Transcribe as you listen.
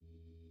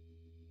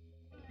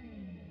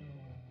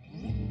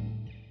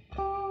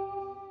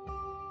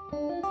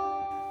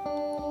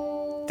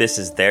This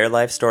is Their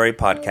Life Story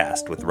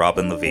Podcast with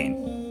Robin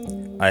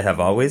Levine. I have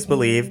always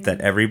believed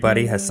that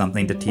everybody has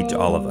something to teach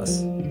all of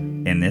us.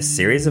 In this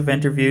series of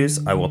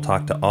interviews, I will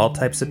talk to all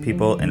types of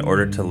people in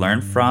order to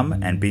learn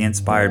from and be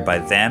inspired by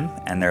them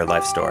and their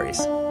life stories.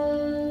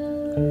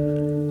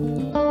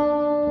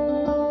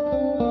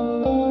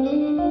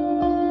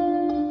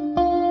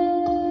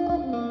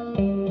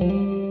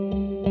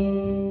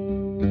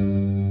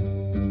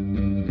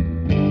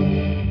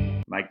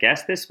 My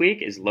guest this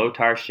week is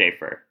Lothar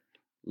Schaefer.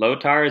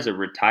 Lothar is a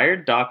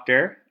retired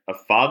doctor, a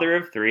father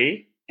of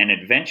three, an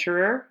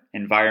adventurer,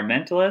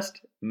 environmentalist,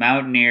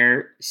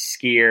 mountaineer,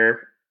 skier,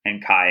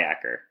 and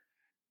kayaker.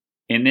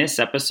 In this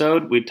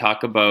episode, we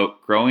talk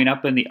about growing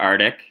up in the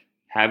Arctic,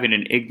 having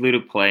an igloo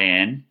to play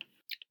in,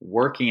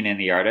 working in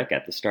the Arctic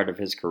at the start of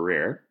his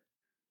career,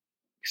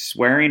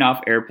 swearing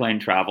off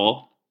airplane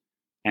travel,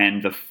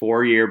 and the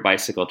 4-year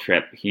bicycle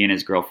trip he and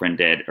his girlfriend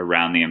did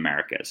around the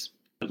Americas.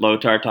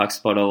 Lothar talks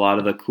about a lot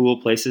of the cool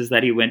places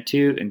that he went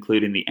to,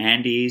 including the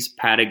Andes,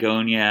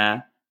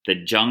 Patagonia, the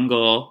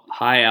jungle,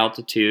 high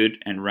altitude,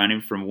 and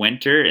running from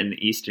winter in the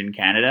eastern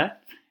Canada,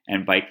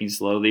 and biking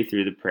slowly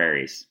through the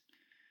prairies.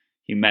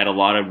 He met a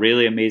lot of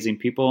really amazing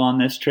people on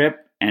this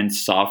trip and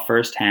saw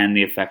firsthand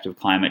the effect of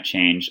climate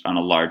change on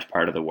a large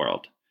part of the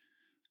world.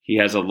 He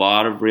has a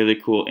lot of really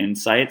cool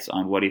insights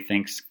on what he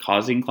thinks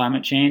causing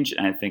climate change,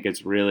 and I think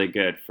it's really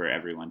good for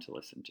everyone to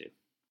listen to.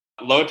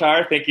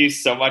 Lothar, thank you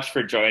so much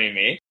for joining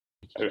me.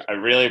 I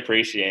really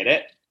appreciate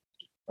it.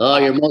 Oh,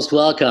 you're most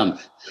welcome.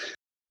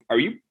 Are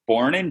you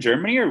born in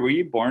Germany or were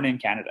you born in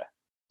Canada?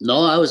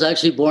 No, I was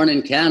actually born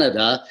in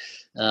Canada.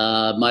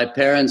 My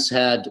parents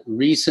had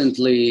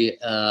recently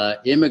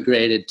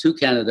immigrated to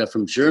Canada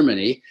from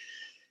Germany.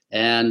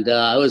 And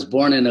I was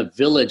born in a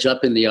village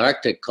up in the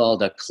Arctic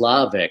called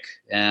Aklavik.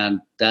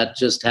 And that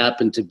just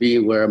happened to be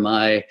where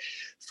my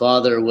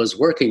father was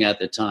working at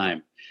the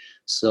time.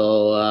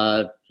 So,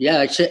 I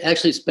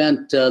actually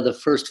spent the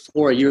first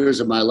 4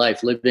 years of my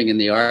life living in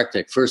the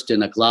Arctic, first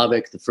in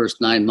Aklavik, the first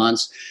 9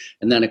 months,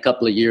 and then a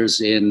couple of years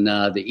in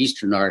the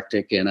Eastern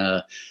Arctic in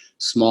a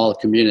small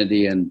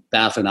community in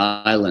Baffin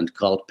Island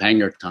called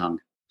Pangnirtung.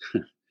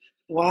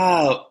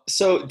 Wow.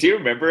 So do you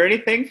remember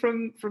anything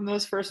from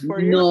those first 4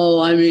 years?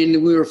 No, I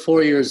mean, we were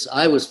 4 years.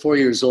 I was 4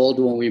 years old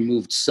when we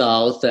moved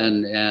south.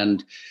 So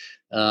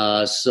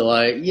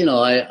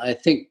I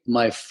think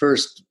my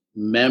first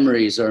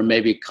memories are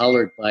maybe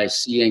colored by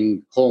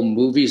seeing home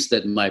movies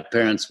that my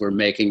parents were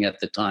making at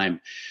the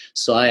time.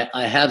 So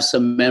I have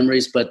some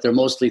memories, but they're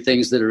mostly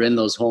things that are in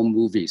those home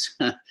movies.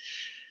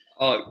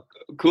 Oh,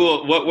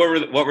 cool. What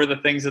were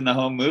the things in the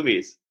home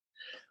movies?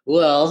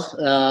 Well,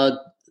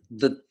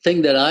 the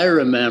thing that I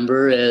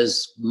remember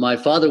is my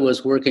father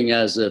was working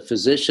as a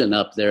physician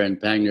up there in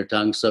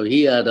Pangnirtung, so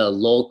he had a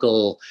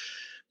local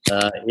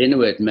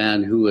Inuit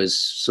man who was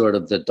sort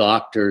of the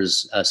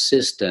doctor's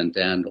assistant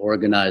and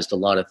organized a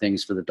lot of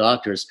things for the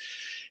doctors.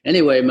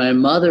 Anyway, my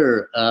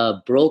mother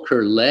broke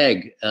her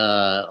leg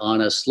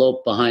on a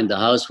slope behind the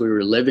house we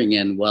were living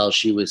in while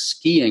she was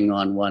skiing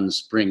on one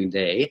spring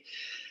day.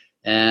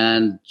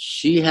 And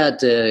she had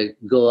to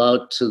go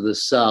out to the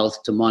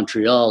south to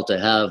Montreal to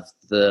have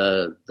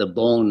the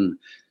bone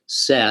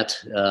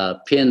set,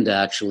 pinned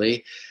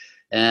actually.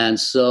 And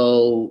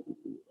so,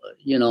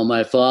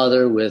 my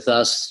father with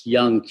us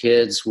young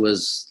kids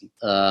was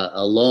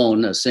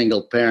alone, a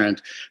single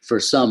parent, for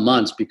some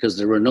months because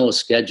there were no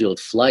scheduled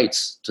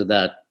flights to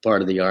that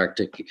part of the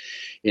Arctic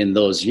in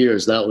those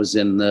years. That was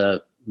in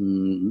the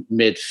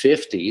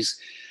mid-50s.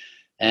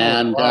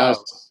 And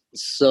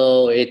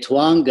so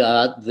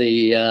Etwanga,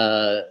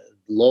 the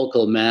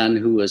local man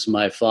who was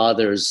my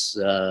father's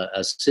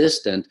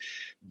assistant,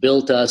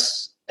 built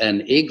us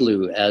an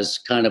igloo as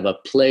kind of a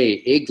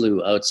play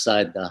igloo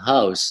outside the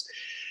house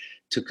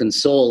to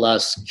console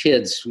us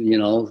kids,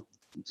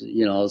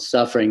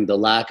 suffering the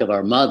lack of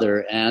our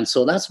mother. And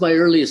so that's my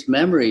earliest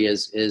memory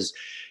is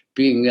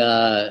being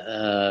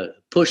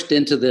pushed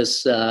into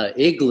this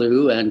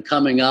igloo and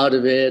coming out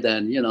of it.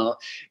 And,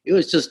 it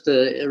was just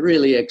a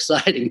really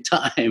exciting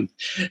time.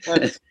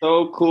 That's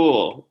so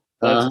cool.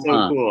 That's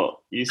so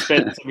cool. You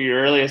spent some of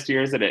your earliest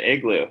years in an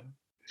igloo.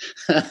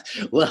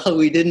 Well,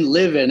 we didn't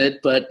live in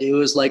it, but it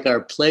was like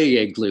our play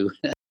igloo.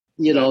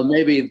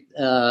 Maybe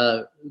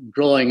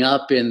growing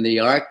up in the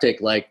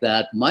Arctic like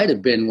that might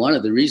have been one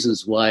of the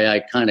reasons why I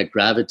kind of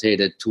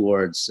gravitated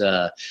towards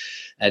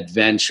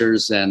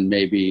adventures and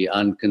maybe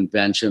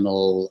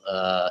unconventional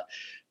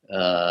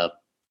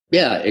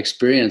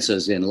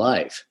experiences in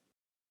life.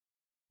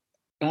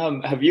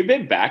 Have you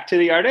been back to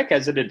the Arctic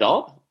as an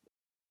adult?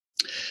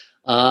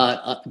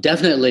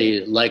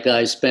 Definitely. Like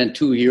I spent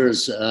 2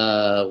 years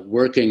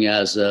working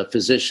as a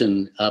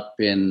physician up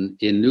in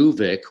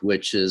Inuvik,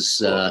 which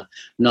is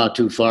not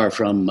too far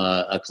from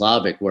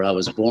Aklavik, where I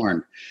was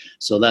born.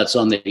 So that's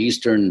on the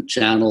eastern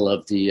channel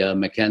of the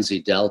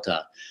Mackenzie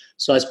Delta.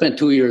 So I spent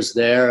 2 years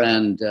there,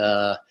 and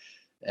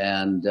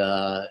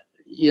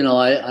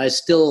I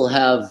still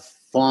have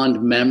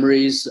fond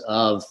memories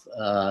of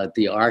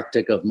the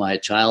Arctic of my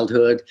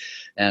childhood,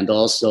 and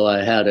also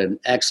I had an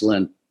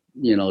excellent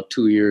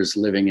 2 years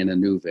living in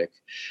Inuvik.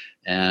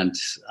 And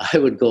I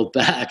would go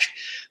back,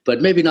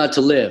 but maybe not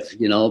to live,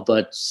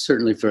 but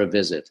certainly for a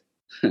visit.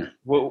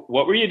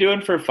 What were you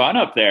doing for fun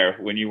up there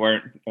when you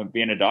weren't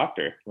being a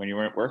doctor, when you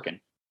weren't working?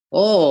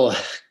 Oh,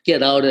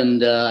 get out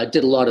and I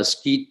did a lot of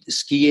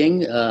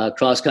skiing.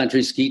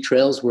 Cross-country ski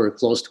trails were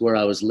close to where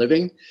I was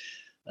living.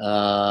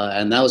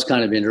 And that was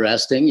kind of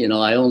interesting.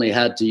 I only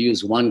had to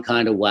use one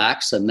kind of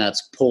wax, and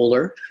that's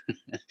polar.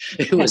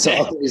 It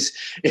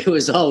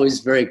was always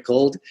very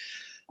cold.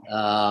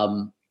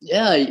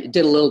 I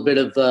did a little bit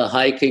of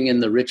hiking in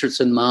the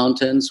Richardson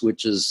Mountains,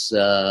 which is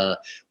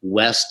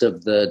west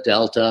of the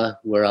Delta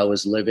where I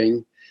was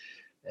living.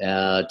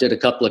 Did a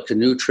couple of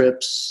canoe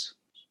trips.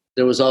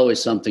 There was always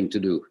something to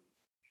do.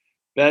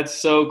 That's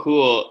so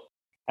cool.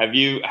 Have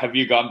you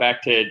gone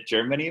back to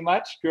Germany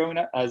much growing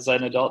up as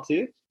an adult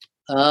too?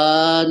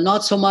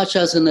 Not so much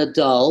as an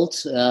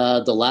adult.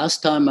 The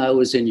last time I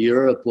was in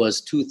Europe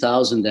was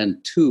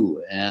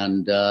 2002,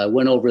 and I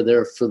went over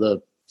there for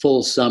the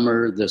full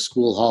summer, the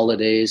school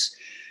holidays,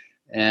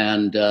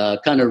 and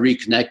kind of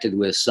reconnected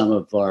with some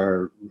of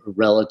our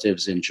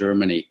relatives in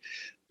Germany.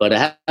 But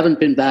I haven't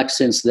been back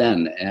since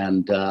then.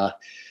 And,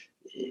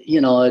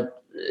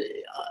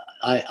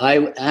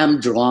 I am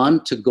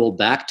drawn to go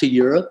back to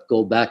Europe,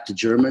 go back to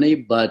Germany,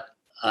 but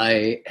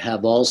I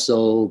have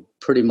also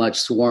pretty much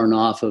sworn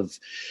off of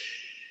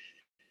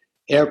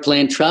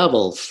airplane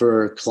travel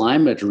for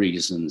climate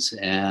reasons.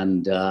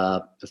 And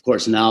of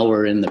course, now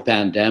we're in the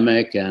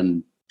pandemic,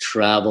 and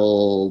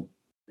travel,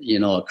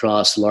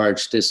 across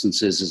large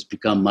distances has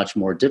become much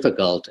more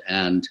difficult.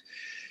 And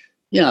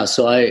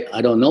so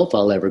I don't know if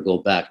I'll ever go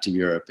back to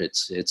Europe.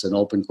 It's an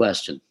open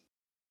question.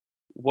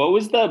 What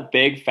was the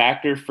big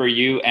factor for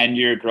you and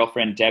your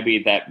girlfriend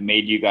Debbie that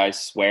made you guys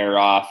swear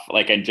off,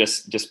 and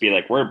just be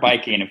like, we're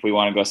biking, if we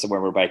want to go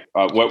somewhere, we're biking?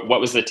 What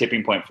was the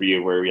tipping point for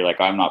you where you're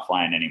like, I'm not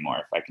flying anymore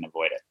if I can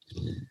avoid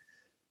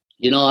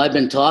it? I've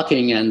been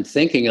talking and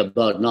thinking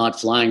about not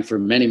flying for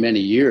many, many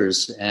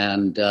years.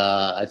 And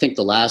I think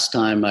the last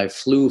time I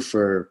flew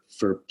for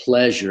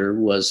pleasure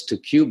was to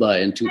Cuba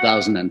in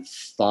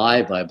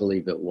 2005, I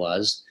believe it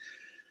was.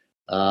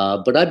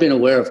 But I've been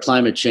aware of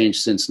climate change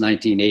since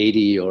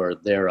 1980 or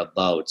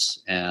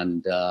thereabouts.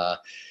 And,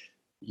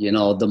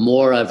 the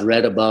more I've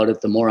read about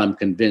it, the more I'm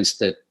convinced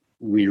that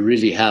we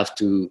really have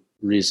to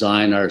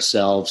resign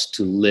ourselves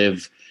to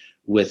live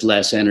with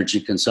less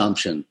energy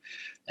consumption.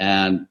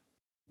 And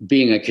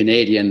being a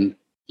Canadian,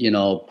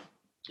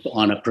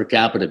 on a per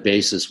capita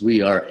basis,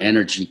 we are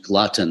energy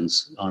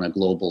gluttons on a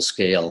global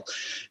scale.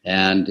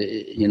 And,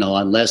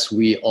 unless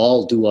we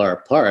all do our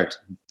part,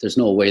 there's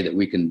no way that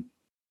we can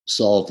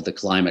solve the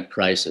climate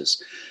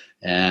crisis.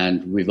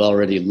 And we've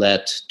already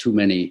let too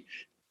many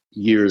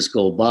years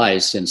go by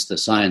since the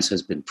science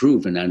has been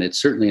proven, and it's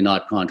certainly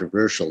not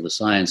controversial. The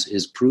science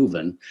is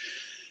proven.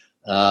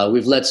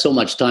 We've let so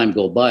much time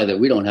go by that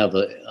we don't have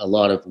a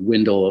lot of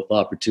window of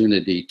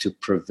opportunity to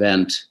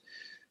prevent,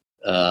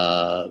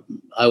 I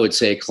would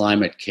say,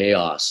 climate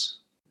chaos.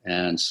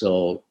 And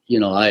so,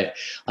 I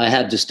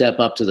had to step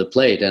up to the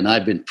plate, and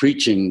I've been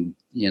preaching,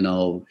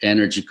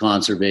 energy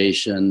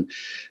conservation,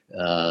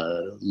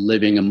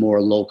 living a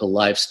more local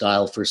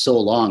lifestyle for so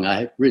long.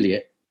 I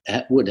really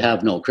would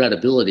have no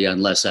credibility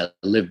unless I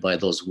lived by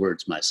those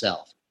words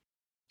myself.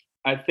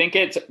 I think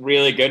it's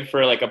really good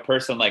for a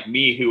person like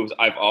me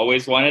I've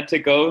always wanted to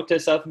go to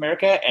South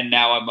America, and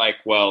now I'm like,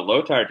 well,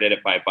 Lothar did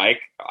it by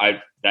bike.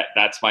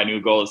 That's my new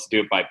goal, is to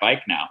do it by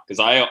bike now, because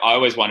I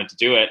always wanted to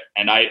do it,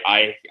 and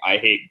I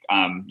hate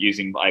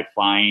using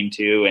flying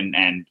too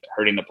and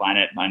hurting the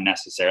planet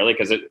unnecessarily,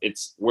 because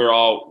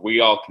we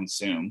all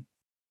consume.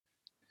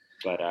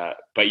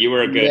 But you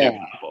were a good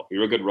example. You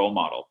were a good role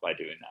model by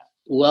doing that.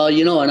 Well,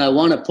 and I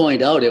want to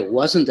point out, it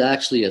wasn't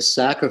actually a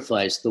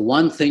sacrifice. The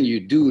one thing you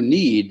do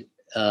need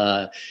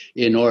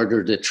in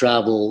order to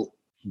travel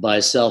by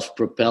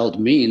self-propelled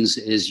means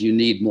is you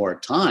need more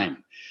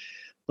time.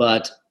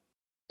 But,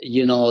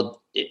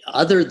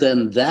 other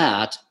than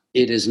that,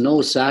 it is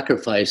no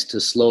sacrifice to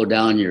slow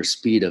down your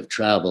speed of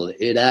travel.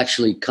 It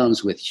actually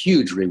comes with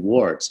huge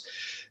rewards.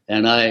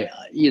 And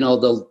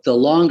the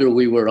longer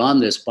we were on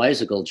this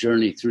bicycle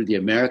journey through the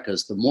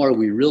Americas, the more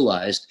we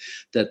realized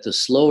that the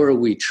slower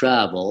we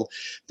travel,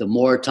 the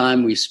more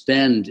time we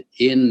spend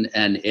in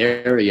an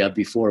area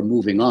before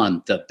moving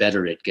on, the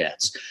better it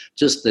gets.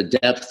 Just the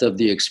depth of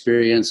the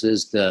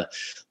experiences, the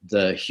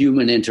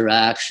human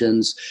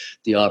interactions,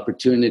 the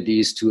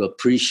opportunities to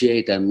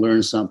appreciate and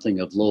learn something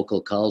of local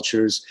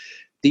cultures.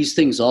 These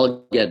things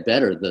all get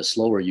better the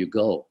slower you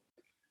go.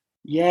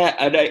 Yeah,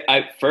 and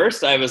at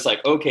first I was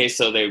like, okay,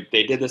 so they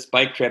did this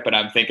bike trip, and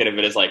I'm thinking of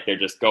it as they're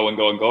just going,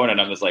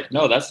 and I was like,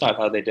 no, that's not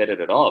how they did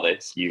it at all.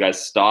 You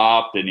guys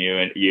stopped, and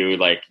you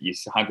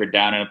hunkered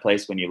down in a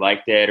place when you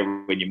liked it,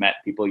 or when you met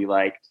people you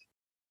liked.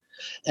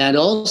 And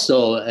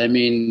also,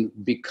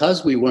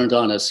 because we weren't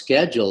on a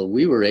schedule,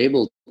 we were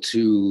able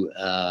to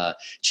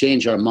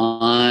change our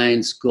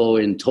minds, go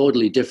in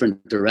totally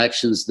different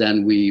directions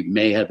than we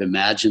may have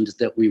imagined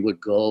that we would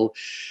go.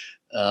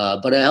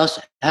 But I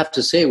also have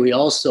to say, we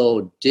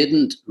also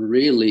didn't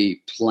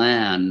really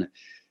plan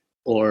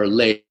or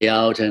lay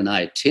out an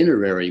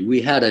itinerary.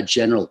 We had a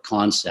general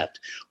concept.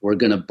 We're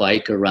going to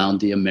bike around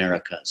the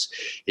Americas.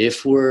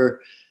 If we're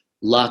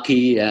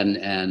lucky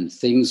and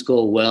things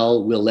go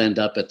well, we'll end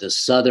up at the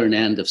southern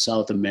end of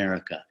South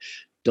America.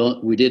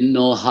 We didn't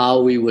know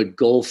how we would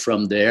go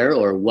from there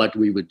or what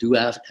we would do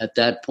at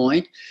that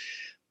point.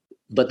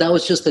 But that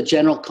was just a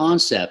general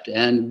concept.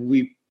 And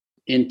we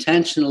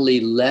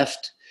intentionally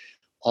left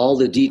all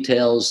the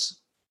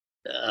details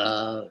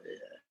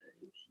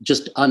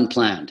just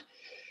unplanned.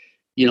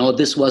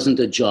 This wasn't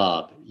a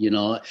job.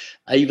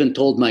 I even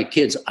told my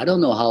kids, I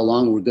don't know how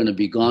long we're going to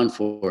be gone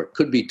for. It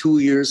could be 2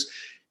 years.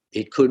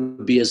 It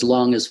could be as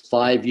long as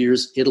 5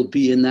 years. It'll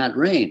be in that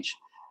range.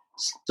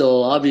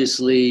 So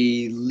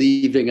obviously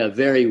leaving a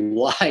very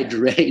wide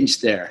range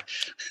there.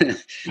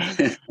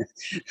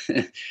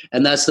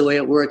 And that's the way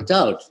it worked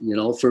out.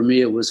 For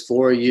me, it was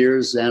 4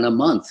 years and a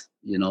month,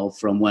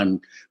 from when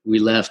we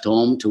left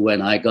home to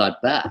when I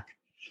got back.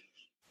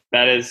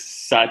 That is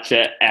such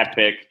an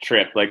epic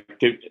trip. Like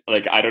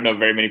I don't know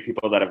very many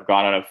people that have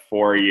gone on a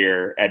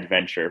 4-year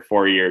adventure,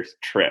 4 years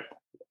trip.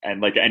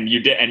 And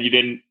you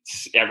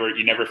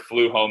never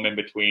flew home in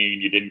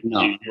between.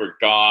 No. You were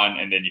gone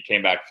and then you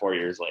came back 4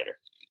 years later.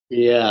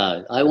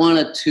 Yeah, I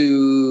wanted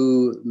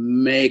to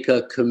make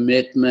a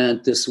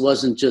commitment. This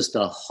wasn't just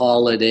a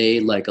holiday,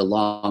 like a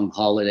long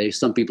holiday.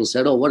 Some people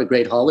said, oh, what a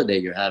great holiday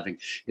you're having.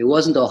 It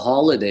wasn't a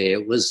holiday.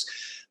 It was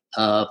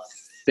a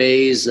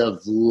phase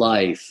of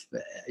life.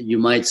 You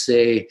might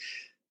say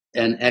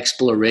an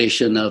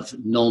exploration of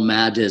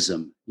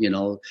nomadism,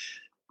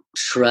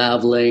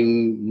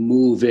 traveling,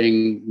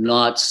 moving,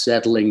 not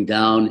settling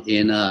down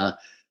in a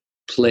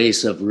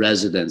place of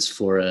residence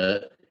for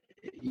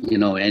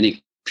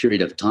any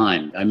period of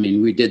time. I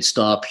mean, we did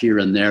stop here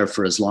and there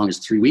for as long as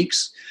 3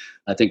 weeks.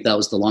 I think that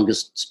was the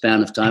longest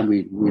span of time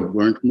we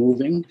weren't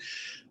moving.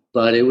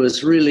 But it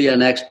was really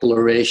an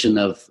exploration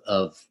of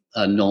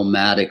a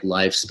nomadic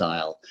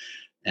lifestyle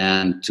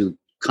and to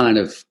kind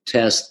of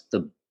test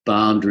the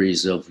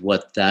boundaries of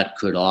what that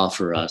could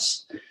offer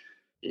us,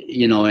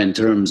 in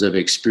terms of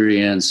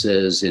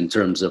experiences, in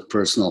terms of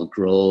personal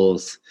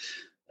growth,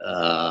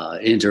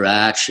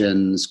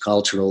 interactions,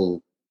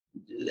 cultural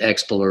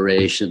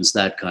explorations,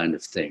 that kind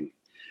of thing.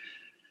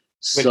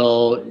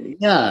 So,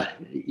 yeah,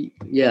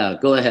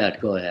 go ahead.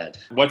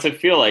 What's it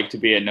feel like to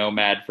be a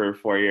nomad for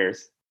 4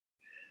 years?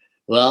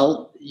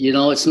 Well,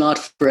 it's not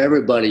for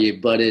everybody,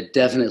 but it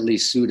definitely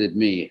suited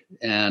me.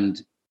 And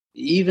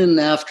even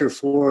after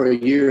 4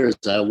 years,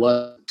 I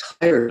wasn't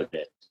tired of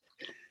it.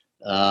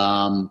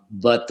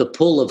 But the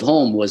pull of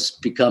home was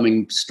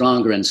becoming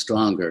stronger and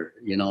stronger.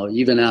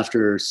 Even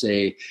after,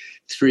 say,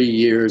 3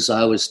 years,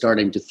 I was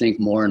starting to think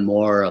more and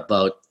more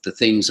about the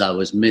things I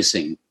was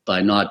missing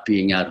by not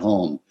being at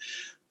home.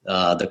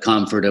 The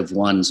comfort of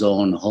one's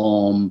own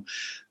home,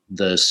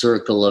 the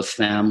circle of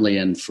family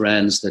and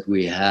friends that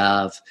we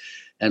have.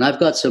 And I've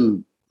got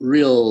some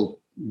real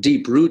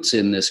deep roots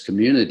in this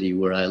community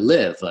where I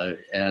live,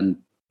 and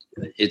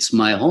it's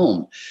my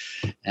home.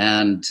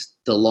 And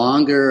the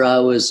longer I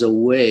was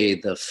away,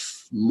 the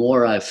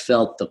more I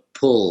felt the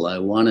pull. I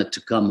wanted to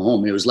come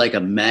home. It was like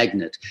a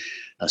magnet,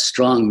 a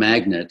strong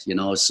magnet,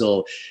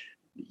 So,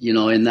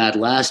 in that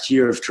last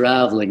year of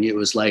traveling, it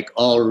was like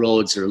all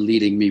roads are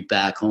leading me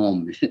back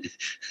home.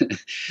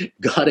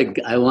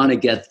 I want to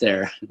get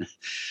there.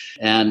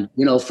 And,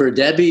 for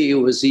Debbie, it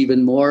was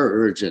even more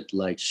urgent.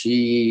 Like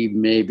she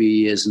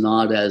maybe is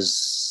not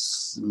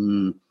as,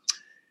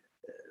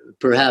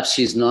 perhaps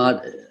she's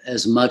not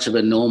as much of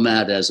a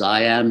nomad as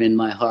I am in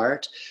my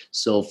heart.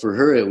 So for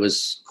her, it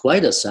was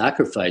quite a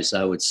sacrifice,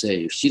 I would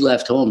say. She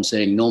left home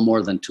saying no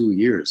more than 2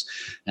 years.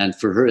 And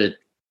for her, it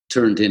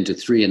turned into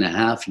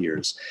 3.5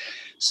 years.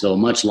 So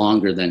much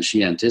longer than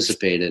she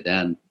anticipated.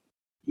 And,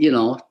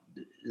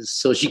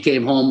 so she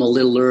came home a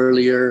little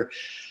earlier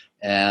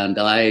and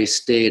I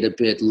stayed a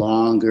bit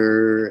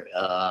longer.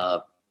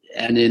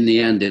 And in the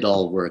end, it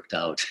all worked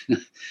out.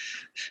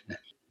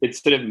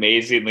 It's an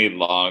amazingly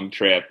long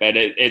trip. And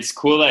it's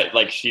cool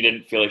that she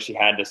didn't feel like she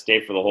had to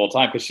stay for the whole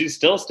time because she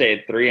still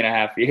stayed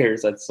 3.5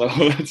 years. That's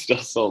still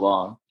so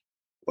long.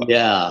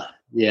 Wow.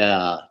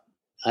 Yeah.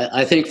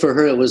 I think for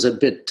her, it was a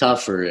bit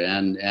tougher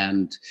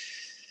to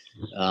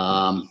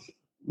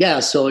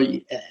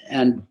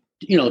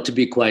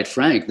be quite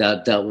frank,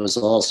 that was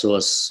also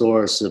a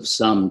source of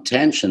some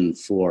tension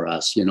for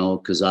us,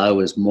 because I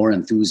was more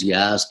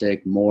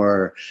enthusiastic,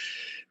 more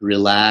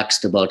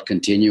relaxed about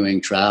continuing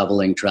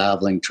traveling,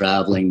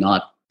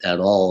 not at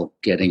all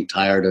getting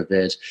tired of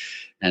it.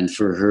 And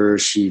for her,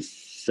 she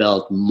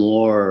felt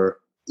more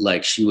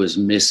like she was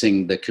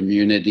missing the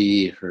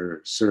community,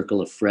 her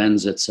circle of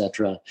friends,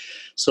 etc.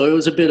 So it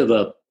was a bit of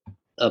a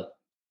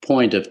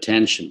point of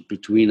tension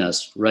between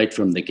us right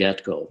from the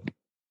get-go.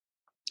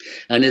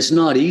 And it's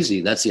not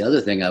easy. That's the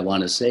other thing I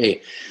want to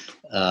say.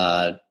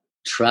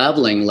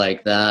 Traveling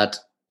like that,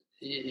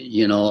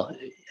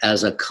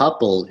 as a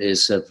couple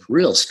is a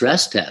real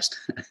stress test.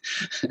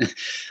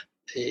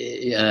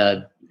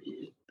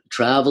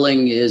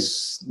 traveling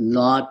is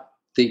not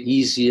the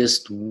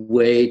easiest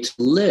way to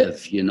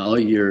live.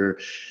 You're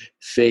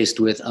faced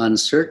with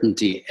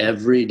uncertainty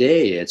every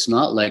day. It's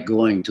not like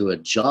going to a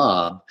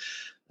job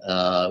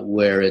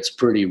where it's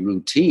pretty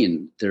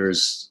routine.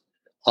 There's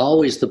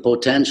always the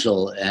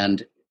potential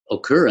and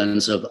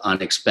occurrence of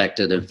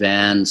unexpected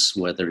events,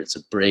 whether it's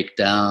a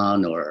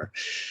breakdown or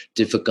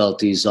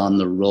difficulties on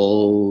the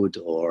road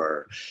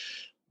or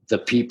the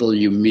people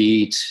you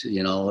meet.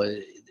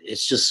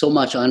 It's just so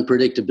much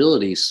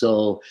unpredictability.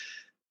 So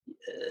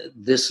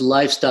this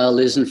lifestyle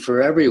isn't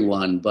for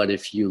everyone, but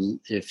if you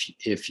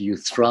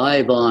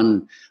thrive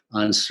on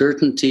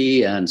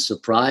uncertainty and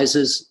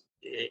surprises,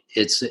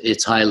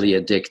 it's highly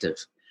addictive.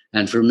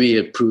 And for me,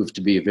 it proved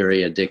to be a very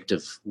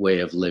addictive way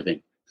of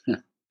living.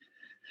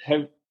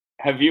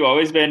 Have you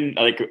always been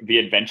like the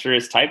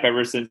adventurous type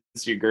ever since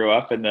you grew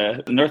up in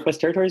the Northwest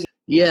Territories?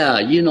 Yeah,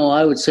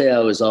 I would say I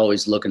was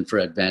always looking for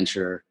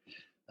adventure.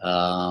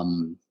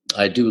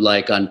 I do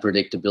like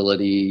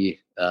unpredictability.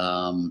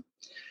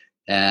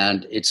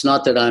 And it's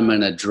not that I'm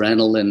an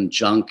adrenaline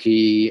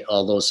junkie,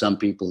 although some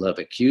people have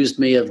accused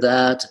me of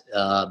that.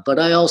 But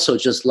I also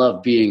just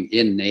love being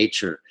in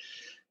nature.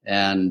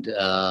 And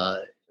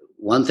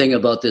one thing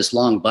about this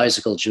long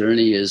bicycle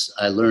journey is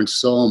I learned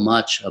so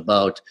much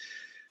about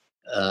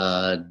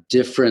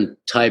different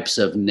types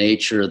of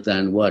nature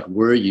than what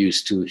we're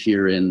used to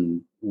here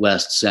in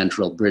West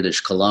Central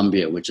British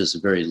Columbia, which is a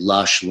very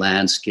lush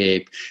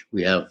landscape.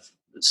 We have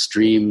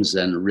streams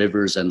and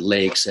rivers and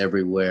lakes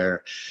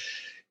everywhere,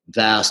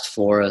 vast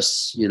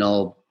forests,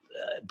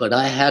 but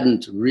I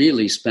hadn't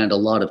really spent a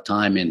lot of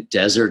time in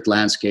desert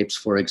landscapes,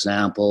 for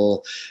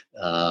example,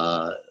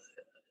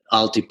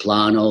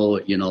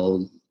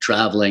 altiplano,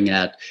 traveling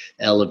at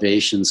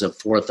elevations of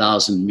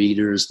 4,000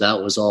 meters.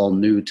 That was all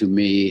new to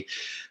me.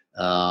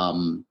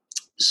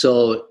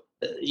 So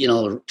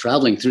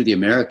traveling through the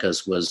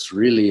Americas was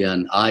really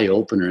an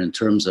eye-opener in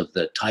terms of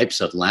the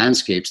types of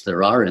landscapes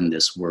there are in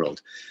this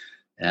world.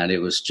 And it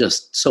was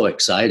just so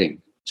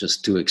exciting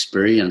just to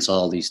experience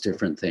all these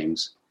different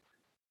things.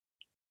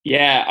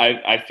 Yeah,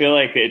 I feel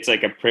like it's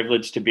like a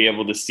privilege to be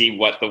able to see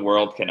what the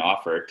world can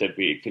offer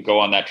to go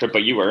on that trip,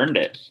 but you earned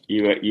it.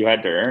 You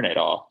had to earn it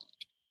all.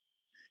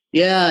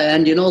 Yeah,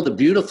 and the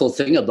beautiful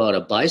thing about a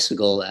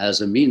bicycle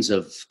as a means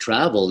of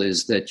travel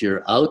is that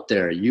you're out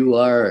there. You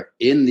are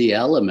in the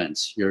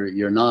elements.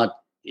 You're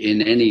not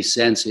in any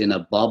sense in a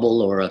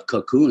bubble or a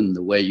cocoon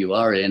the way you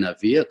are in a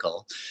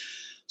vehicle.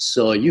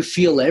 So you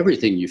feel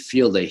everything. You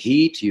feel the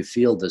heat, you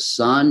feel the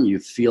sun, you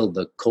feel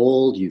the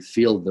cold, you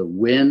feel the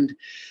wind,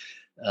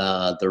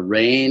 the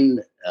rain.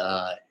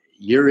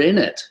 You're in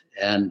it.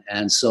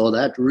 And so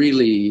that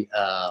really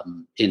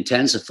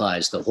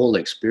intensifies the whole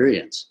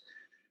experience.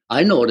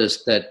 I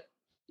noticed that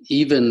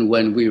even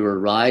when we were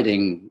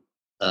riding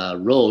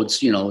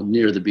roads,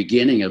 near the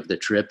beginning of the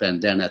trip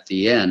and then at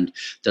the end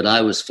that I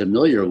was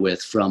familiar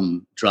with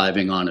from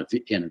driving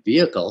in a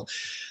vehicle,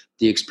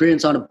 the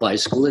experience on a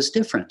bicycle is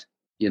different.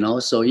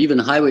 So even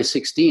Highway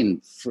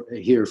 16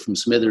 here from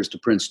Smithers to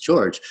Prince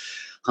George,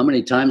 how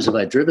many times have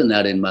I driven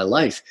that in my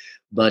life?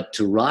 But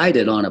to ride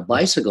it on a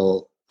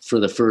bicycle for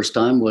the first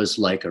time was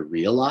like a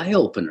real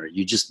eye-opener.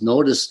 You just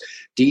notice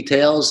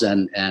details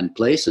and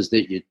places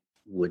that you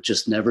would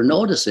just never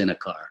notice in a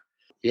car.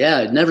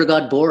 Yeah, it never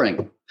got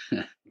boring.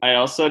 I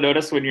also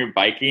noticed when you're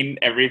biking,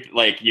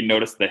 you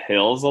notice the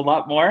hills a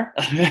lot more.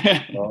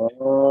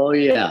 Oh,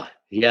 yeah.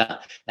 Yeah.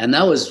 And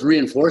that was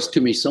reinforced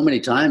to me so many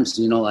times.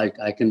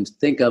 I can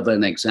think of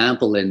an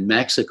example in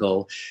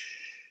Mexico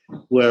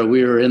where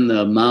we were in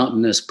the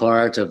mountainous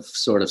part of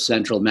sort of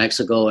central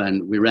Mexico,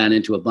 and we ran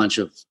into a bunch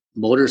of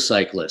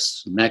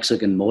motorcyclists,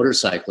 Mexican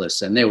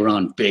motorcyclists, and they were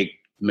on big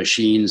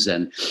machines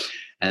and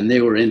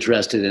they were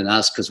interested in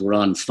us because we're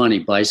on funny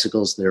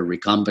bicycles. They're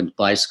recumbent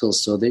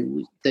bicycles. So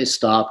they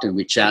stopped and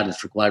we chatted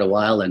for quite a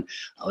while. And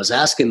I was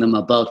asking them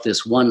about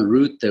this one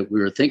route that we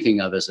were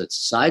thinking of as a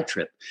side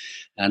trip.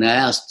 And I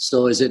asked,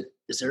 so is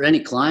there any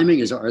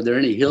climbing? Are there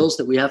any hills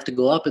that we have to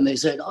go up? And they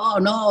said, oh,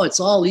 no, it's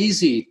all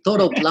easy.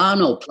 Todo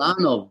plano.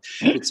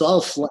 It's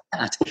all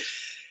flat.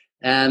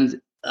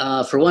 And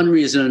for one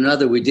reason or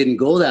another, we didn't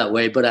go that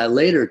way. But I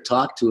later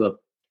talked to a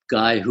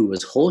guy who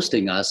was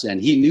hosting us,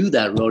 and he knew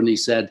that road. And he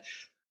said,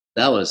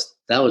 that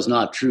was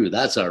not true.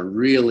 That's a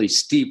really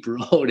steep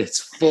road. It's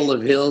full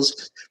of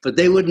hills, but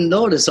they wouldn't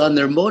notice on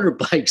their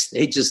motorbikes.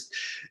 They just,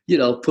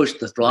 push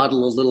the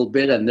throttle a little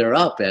bit and they're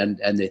up, and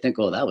they think,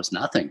 oh, that was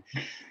nothing.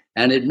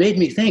 And it made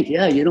me think,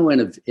 yeah,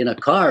 in a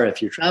car,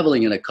 if you're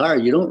traveling in a car,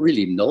 you don't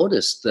really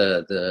notice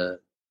the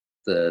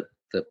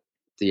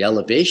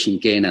elevation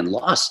gain and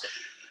loss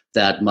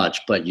that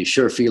much, but you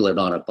sure feel it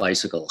on a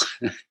bicycle.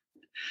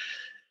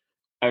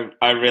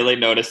 I really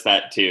noticed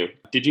that too.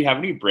 Did you have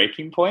any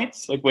breaking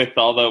points, like with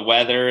all the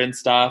weather and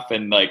stuff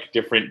and like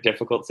different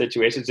difficult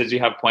situations? Did you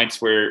have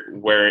points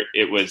where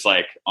it was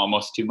like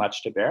almost too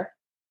much to bear?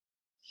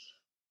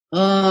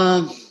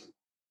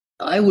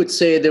 I would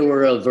say there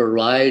were a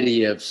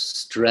variety of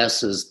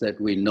stresses that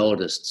we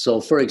noticed. So,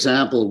 for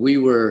example, we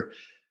were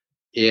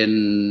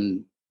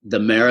in the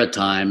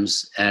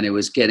Maritimes and it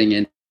was getting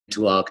into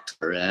to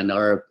October. And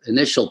our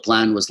initial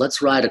plan was,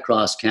 let's ride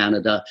across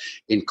Canada,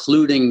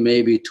 including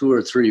maybe 2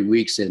 or 3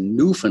 weeks in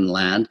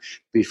Newfoundland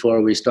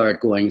before we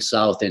start going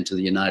south into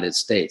the United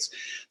States.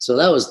 So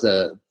that was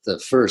the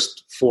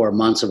first 4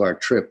 months of our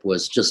trip,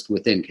 was just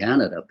within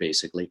Canada,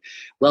 basically.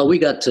 Well, we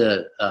got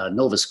to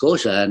Nova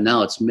Scotia, and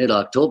now it's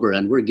mid-October,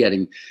 and we're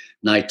getting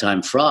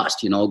nighttime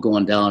frost,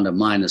 going down to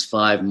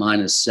 -5,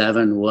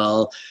 -7.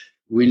 Well,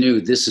 we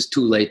knew this is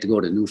too late to go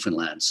to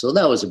Newfoundland. So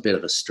that was a bit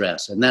of a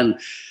stress. And then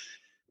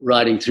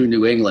riding through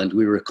New England,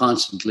 we were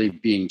constantly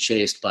being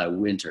chased by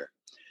winter.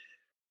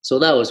 So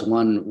that was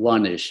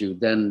one issue.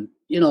 Then,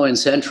 in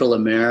Central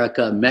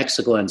America,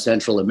 Mexico and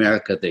Central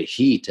America, the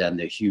heat and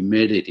the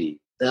humidity,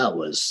 that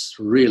was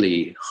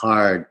really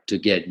hard to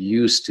get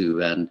used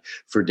to. And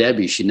for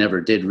Debbie, she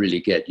never did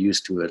really get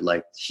used to it,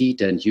 like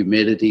heat and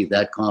humidity,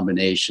 that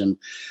combination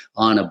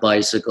on a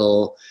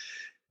bicycle.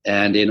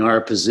 And in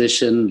our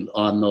position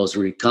on those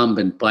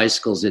recumbent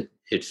bicycles, it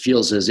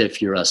feels as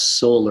if you're a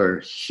solar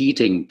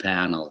heating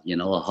panel,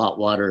 a hot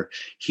water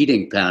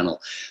heating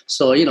panel.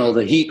 So,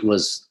 the heat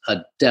was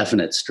a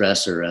definite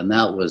stressor, and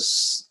that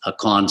was a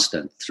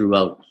constant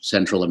throughout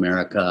Central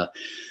America.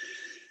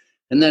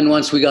 And then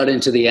once we got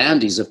into the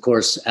Andes, of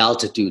course,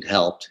 altitude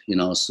helped,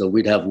 so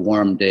we'd have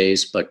warm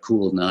days but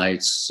cool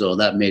nights. So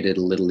that made it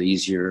a little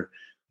easier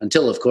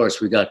until, of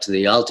course, we got to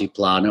the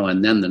Altiplano,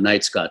 and then the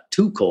nights got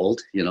too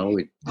cold.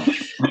 We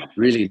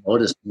really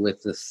noticed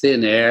with the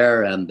thin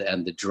air and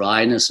the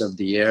dryness of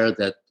the air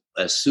that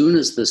as soon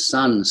as the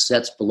sun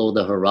sets below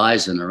the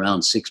horizon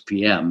around 6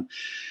 p.m.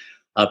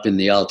 up in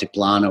the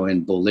Altiplano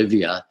in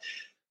Bolivia,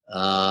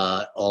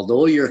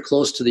 although you're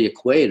close to the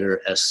equator,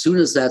 as soon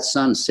as that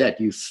sun set,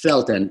 you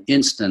felt an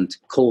instant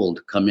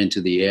cold come into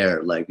the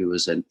air, like it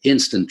was an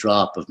instant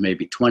drop of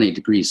maybe 20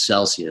 degrees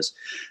Celsius.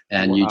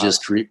 And Wow.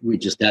 we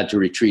just had to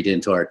retreat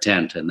into our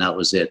tent, and that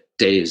was it.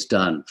 Day is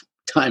done.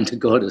 Time to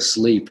go to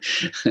sleep.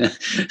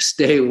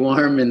 Stay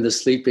warm in the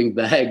sleeping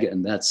bag,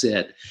 and that's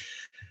it.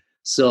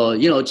 So,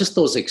 just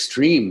those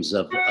extremes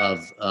of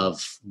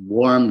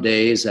warm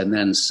days and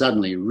then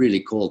suddenly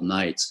really cold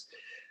nights.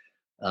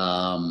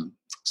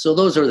 So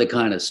those are the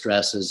kind of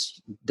stresses.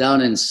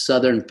 Down in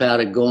southern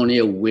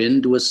Patagonia,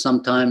 wind was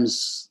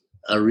sometimes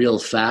a real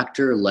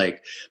factor.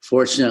 Like,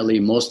 fortunately,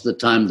 most of the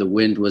time the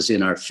wind was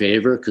in our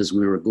favor because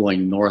we were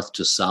going north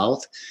to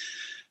south.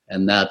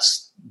 And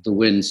the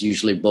winds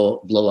usually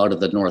blow out of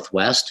the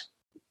northwest.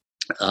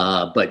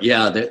 But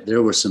yeah,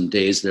 there were some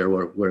days there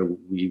where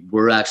we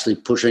were actually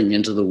pushing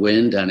into the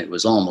wind, and it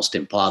was almost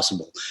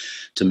impossible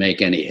to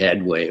make any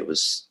headway. It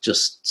was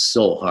just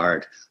so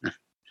hard.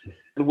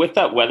 With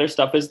that weather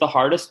stuff, is the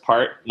hardest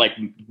part, like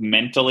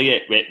mentally,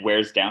 it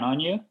wears down on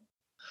you?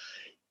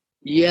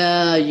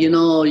 Yeah, the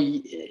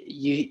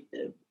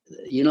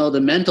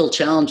mental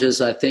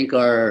challenges, I think,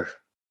 are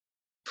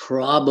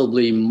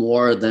probably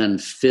more than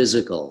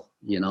physical.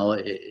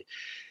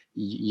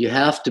 You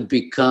have to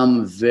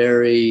become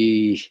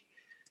very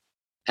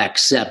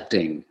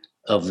accepting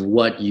of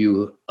what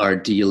you are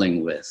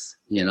dealing with,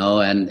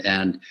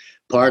 and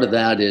part of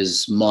that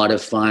is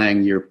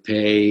modifying your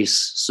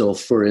pace. So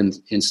for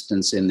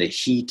instance, in the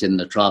heat, in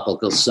the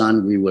tropical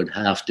sun, we would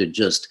have to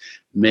just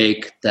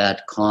make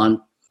that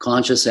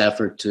conscious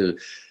effort to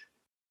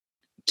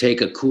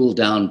take a cool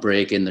down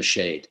break in the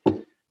shade.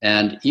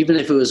 And even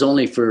if it was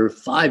only for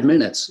 5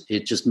 minutes,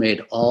 it just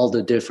made all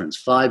the difference.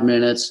 5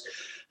 minutes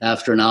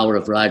after an hour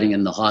of riding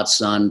in the hot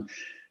sun,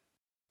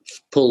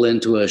 pull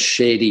into a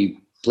shady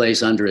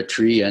place under a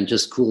tree and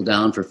just cool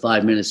down for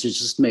 5 minutes. It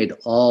just made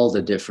all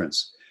the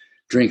difference.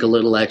 Drink a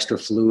little extra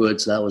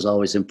fluids. That was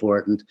always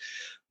important.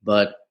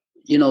 But,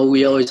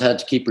 we always had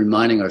to keep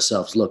reminding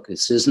ourselves, look,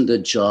 this isn't a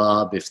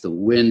job. If the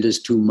wind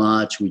is too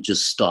much, we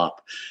just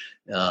stop.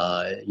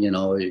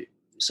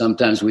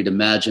 Sometimes we'd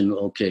imagine,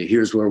 okay,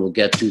 here's where we'll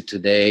get to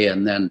today.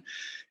 And then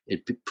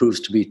it proves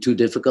to be too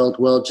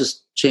difficult. Well,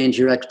 just change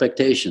your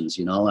expectations,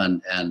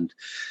 and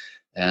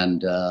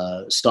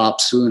stop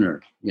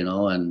sooner,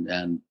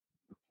 and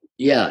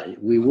yeah,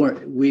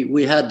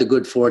 we had the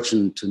good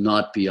fortune to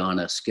not be on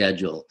a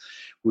schedule.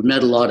 We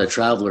met a lot of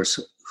travelers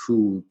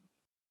who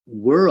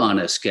were on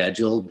a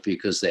schedule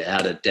because they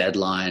had a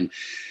deadline,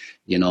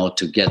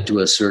 to get to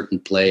a certain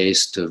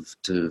place, to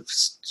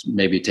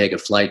maybe take a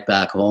flight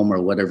back home or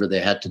whatever they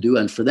had to do.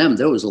 And for them,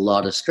 there was a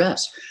lot of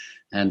stress.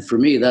 And for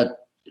me, that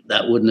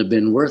wouldn't have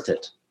been worth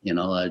it.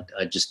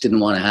 I just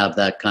didn't want to have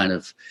that kind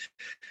of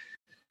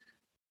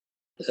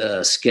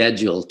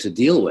schedule to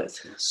deal with.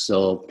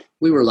 So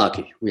we were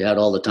lucky. We had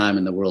all the time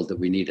in the world that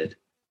we needed.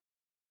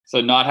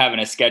 So not having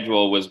a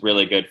schedule was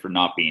really good for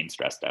not being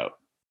stressed out.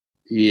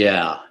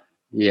 Yeah.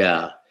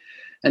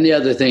 And the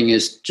other thing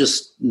is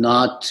just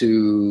not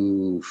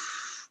to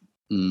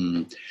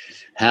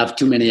have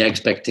too many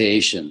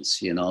expectations.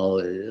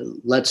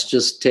 Let's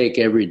just take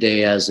every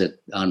day as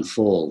it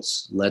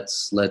unfolds.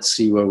 Let's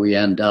see where we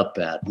end up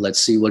at. Let's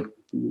see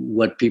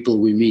what people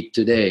we meet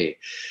today.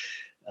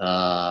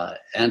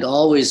 And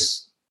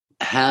always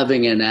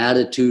having an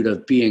attitude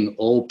of being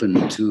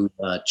open to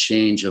a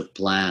change of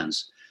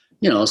plans.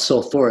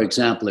 So for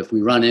example, if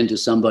we run into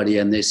somebody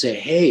and they say,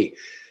 hey,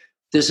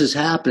 this is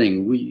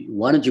happening,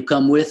 why don't you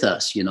come with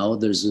us?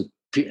 There's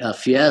a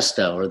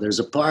fiesta, or there's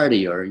a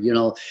party, or,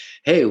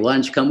 hey, why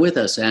don't you come with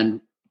us?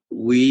 And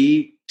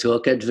we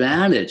took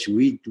advantage.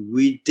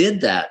 We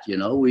did that,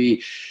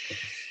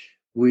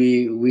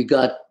 we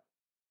got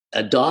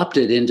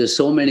adopted into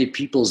so many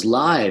people's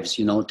lives,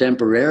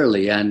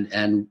 temporarily,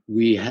 and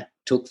we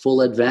took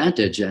full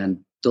advantage.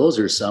 And those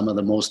are some of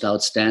the most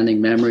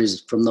outstanding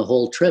memories from the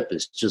whole trip.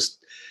 It's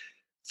just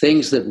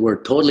things that were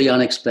totally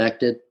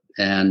unexpected,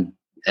 and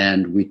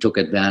we took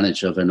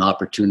advantage of an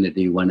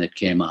opportunity when it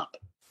came up.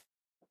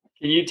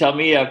 Can you tell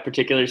me a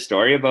particular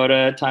story about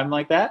a time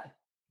like that?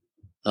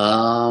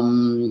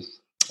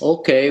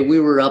 Okay, we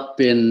were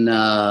up in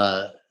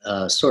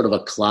sort of a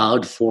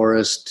cloud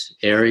forest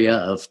area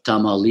of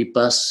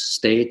Tamaulipas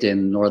state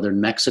in northern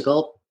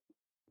Mexico,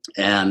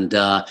 and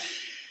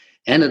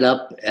ended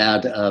up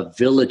at a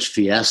village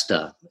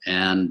fiesta.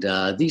 And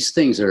these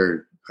things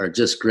are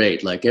just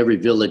great. Like every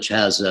village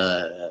has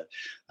a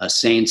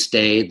saint's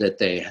day that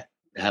they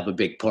have a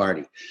big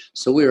party.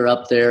 So we were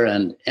up there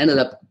and ended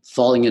up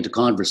falling into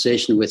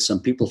conversation with some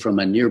people from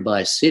a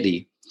nearby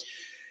city.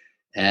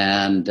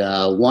 And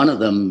one of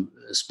them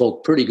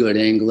spoke pretty good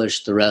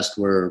English. The rest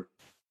were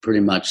pretty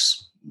much,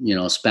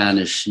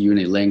 Spanish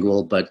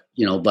unilingual. But,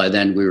 by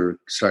then we were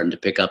starting to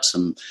pick up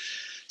some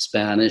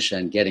Spanish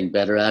and getting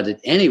better at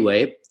it.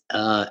 Anyway,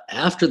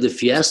 after the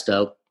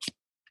fiesta,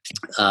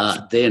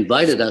 they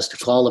invited us to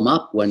call them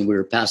up when we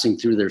were passing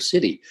through their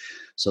city.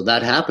 So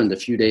that happened a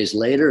few days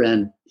later.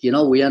 And,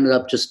 we ended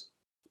up just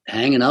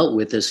hanging out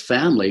with this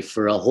family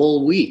for a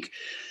whole week.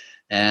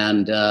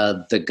 And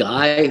the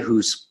guy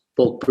who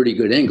spoke pretty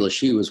good English,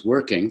 he was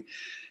working.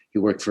 He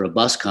worked for a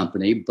bus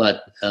company.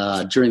 But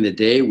during the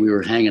day, we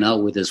were hanging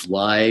out with his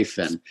wife,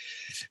 and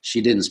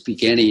she didn't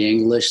speak any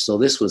English. So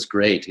this was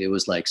great. It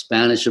was like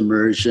Spanish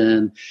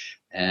immersion.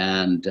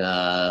 And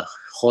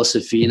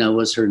Josefina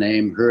was her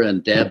name. Her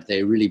and Deb,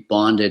 they really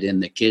bonded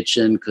in the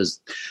kitchen because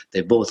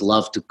they both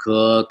love to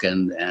cook,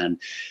 and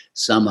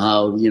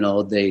somehow,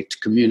 they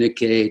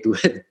communicate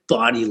with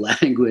body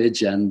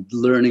language and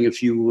learning a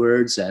few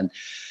words. And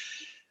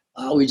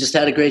we just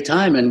had a great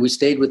time, and we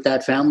stayed with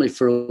that family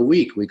for a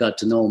week. We got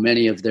to know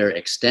many of their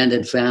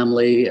extended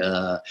family.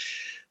 One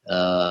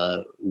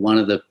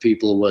of the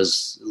people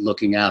was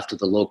looking after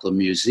the local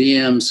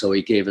museum, so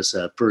he gave us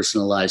a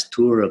personalized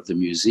tour of the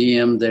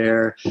museum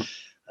there.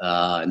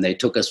 And they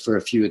took us for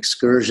a few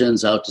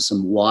excursions out to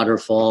some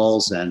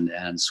waterfalls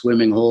and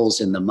swimming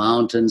holes in the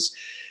mountains.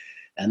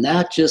 And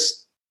that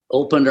just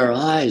opened our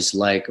eyes,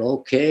 like,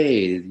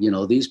 okay,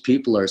 these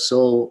people are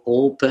so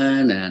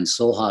open and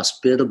so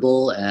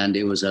hospitable. And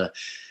it was a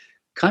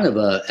kind of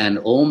an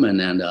omen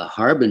and a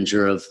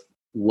harbinger of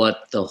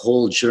what the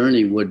whole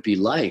journey would be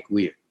like.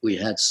 We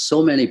had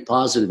so many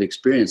positive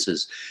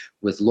experiences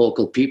with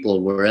local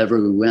people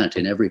wherever we went,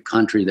 in every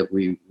country that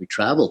we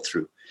traveled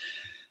through.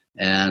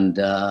 And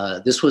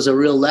this was a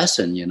real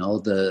lesson,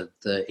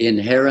 the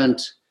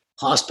inherent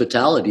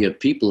hospitality of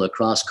people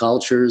across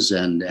cultures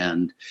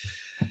and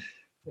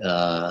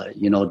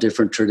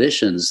different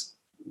traditions.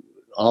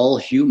 All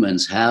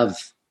humans have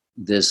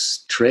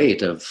this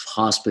trait of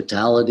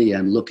hospitality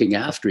and looking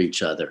after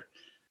each other.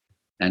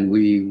 And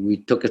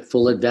we took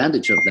full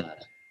advantage of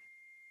that.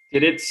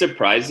 Did it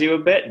surprise you a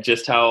bit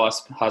just how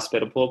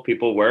hospitable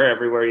people were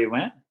everywhere you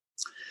went?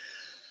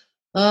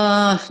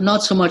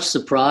 Not so much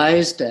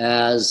surprised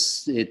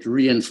as it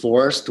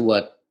reinforced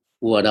what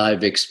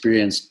I've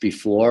experienced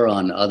before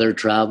on other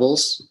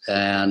travels.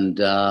 And,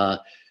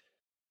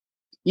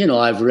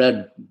 I've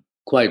read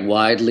quite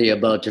widely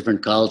about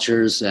different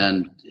cultures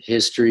and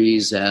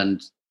histories.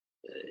 And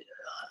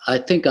I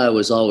think I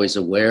was always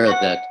aware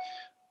that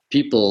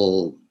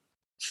people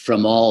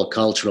from all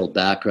cultural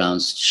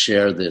backgrounds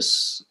share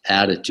this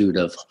attitude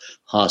of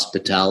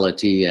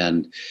hospitality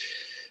and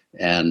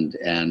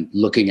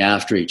looking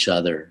after each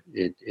other.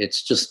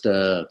 It's just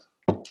a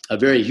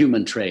very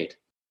human trait.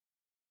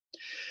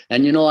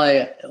 And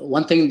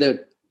one thing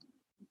that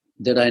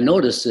I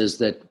noticed is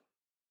that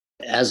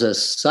as a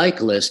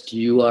cyclist,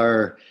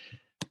 you're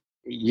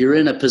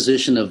in a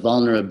position of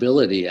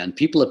vulnerability, and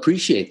people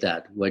appreciate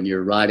that when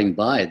you're riding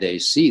by. They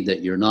see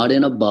that you're not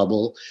in a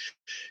bubble.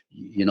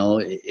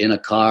 In a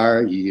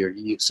car,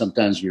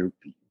 sometimes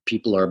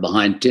people are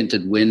behind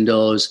tinted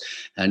windows,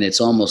 and it's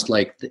almost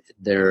like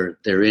they're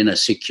in a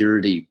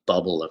security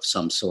bubble of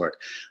some sort.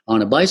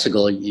 On a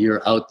bicycle,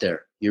 you're out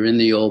there, you're in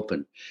the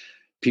open.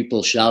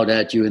 People shout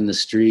at you in the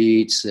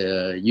streets,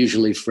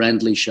 usually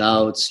friendly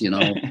shouts,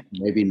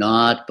 maybe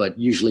not, but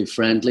usually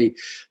friendly.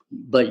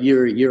 But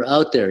you're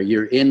out there,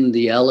 you're in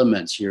the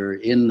elements, you're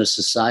in the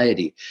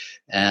society.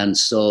 And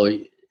so,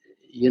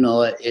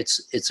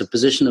 it's a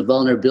position of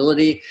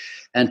vulnerability,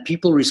 and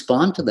people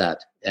respond to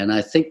that. And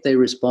I think they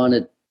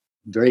responded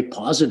very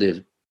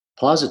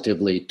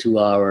positively to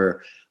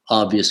our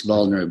obvious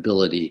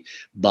vulnerability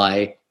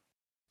by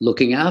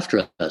looking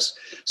after us.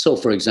 So,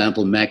 for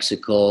example,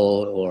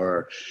 Mexico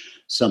or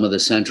some of the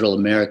Central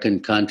American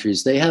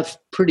countries, they have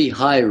pretty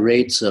high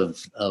rates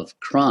of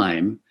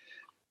crime,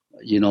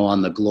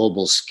 on the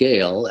global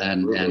scale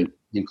and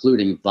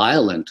including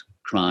violent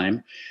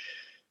crime.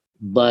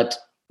 But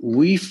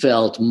we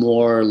felt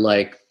more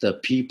like the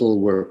people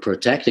were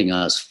protecting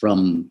us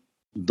from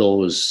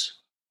those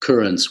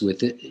currents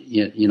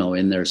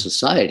in their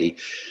society.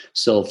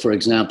 So, for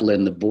example,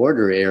 in the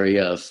border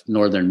area of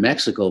northern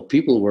Mexico,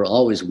 people were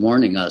always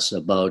warning us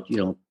about,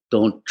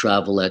 don't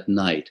travel at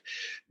night.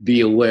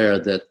 Be aware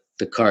that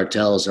the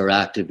cartels are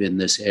active in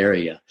this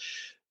area.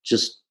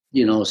 Just,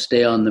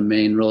 stay on the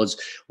main roads.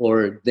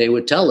 Or they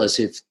would tell us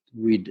if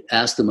we'd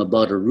ask them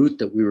about a route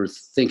that we were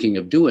thinking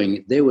of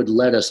doing, they would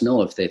let us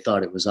know if they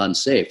thought it was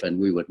unsafe, and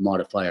we would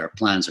modify our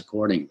plans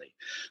accordingly.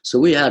 So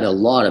we had a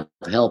lot of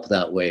help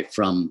that way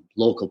from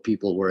local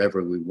people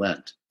wherever we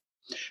went.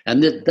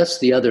 And that's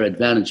the other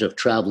advantage of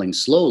traveling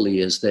slowly,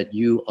 is that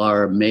you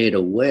are made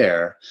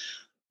aware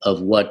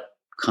of what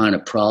kind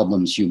of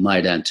problems you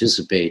might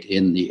anticipate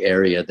in the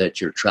area that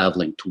you're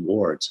traveling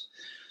towards.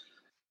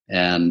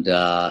 And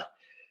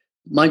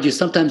mind you,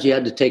 sometimes you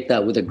had to take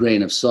that with a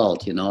grain of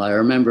salt. I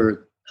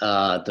remember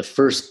the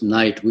first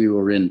night we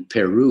were in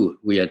Peru,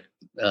 we had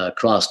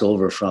crossed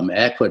over from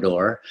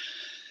Ecuador.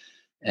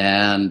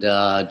 And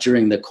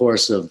during the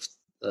course of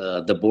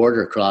the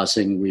border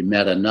crossing, we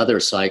met another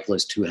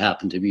cyclist who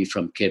happened to be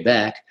from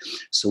Quebec.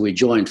 So we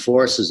joined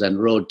forces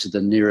and rode to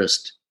the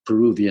nearest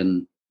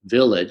Peruvian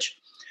village.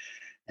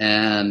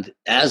 And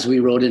as we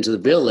rode into the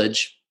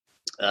village,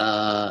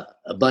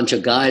 a bunch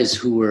of guys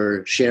who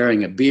were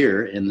sharing a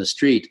beer in the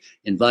street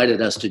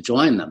invited us to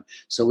join them.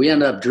 So we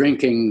ended up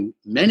drinking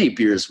many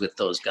beers with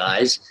those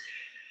guys.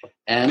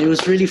 And it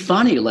was really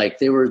funny. Like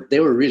they were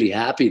really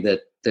happy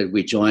that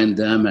we joined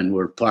them and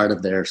were part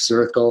of their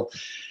circle.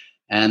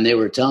 And they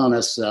were telling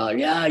us,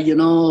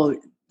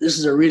 this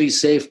is a really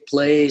safe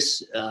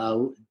place.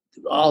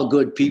 All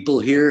good people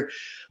here,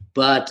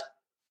 but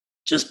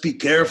just be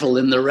careful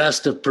in the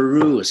rest of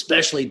Peru,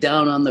 especially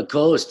down on the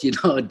coast.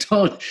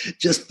 Don't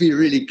just be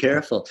really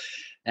careful.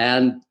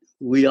 And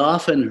we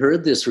often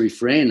heard this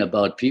refrain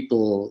about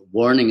people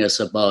warning us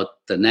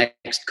about the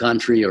next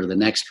country or the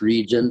next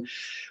region,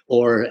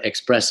 or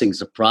expressing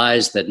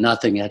surprise that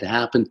nothing had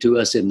happened to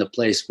us in the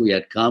place we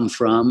had come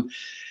from.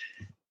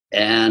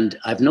 And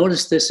I've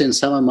noticed this in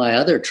some of my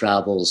other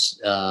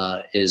travels,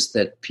 is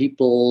that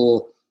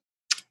people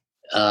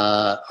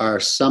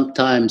are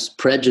sometimes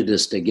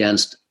prejudiced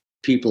against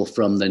people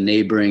from the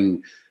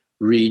neighboring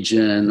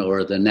region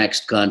or the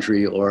next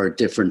country or a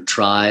different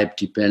tribe,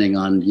 depending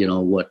on,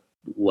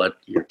 what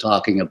you're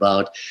talking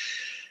about.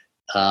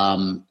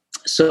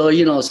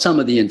 So, some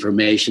of the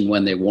information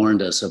when they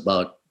warned us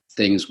about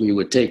things we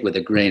would take with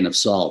a grain of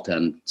salt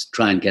and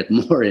try and get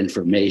more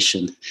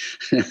information.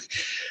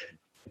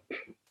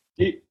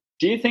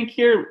 Do you think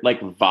your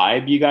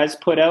vibe you guys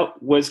put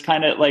out was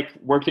kind of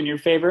worked in your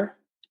favor?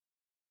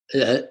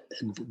 The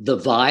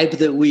vibe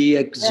that we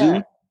exude?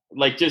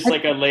 Yeah. Just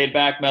a laid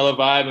back, mellow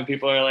vibe, and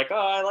people are like, "Oh,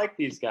 I like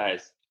these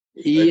guys."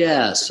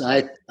 Yes,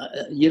 I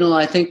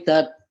think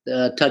that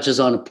touches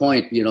on a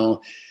point.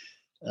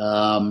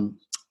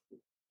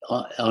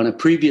 On a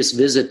previous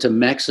visit to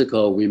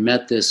Mexico, we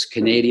met this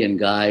Canadian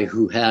guy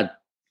who had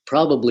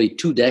probably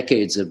 2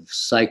 decades of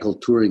cycle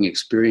touring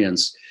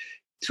experience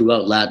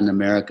throughout Latin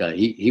America.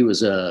 He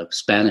was a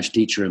Spanish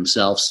teacher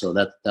himself, so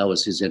that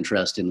was his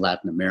interest in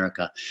Latin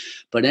America.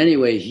 But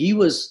anyway, he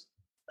was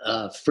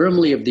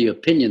firmly of the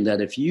opinion that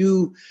if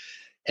you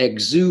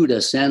exude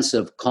a sense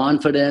of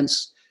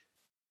confidence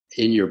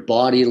in your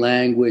body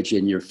language,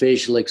 in your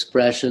facial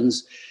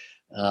expressions,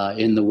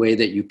 in the way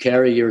that you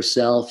carry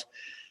yourself,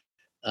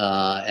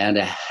 and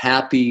a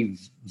happy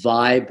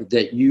vibe,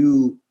 that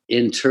you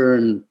in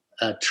turn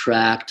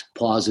attract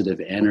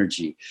positive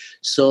energy.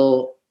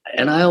 So,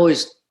 and I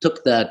always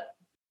took that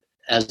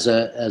as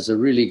a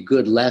really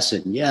good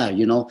lesson. Yeah,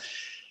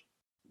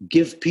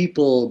 give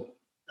people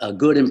a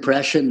good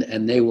impression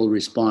and they will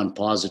respond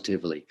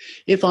positively.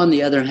 If, on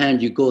the other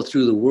hand, you go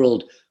through the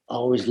world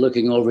always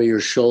looking over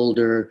your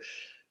shoulder,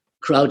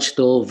 crouched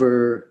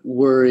over,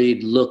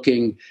 worried,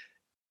 looking,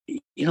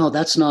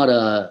 that's not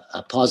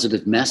a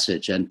positive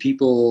message, and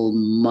people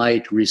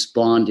might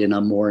respond in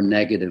a more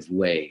negative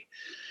way.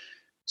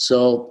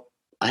 So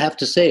I have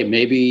to say,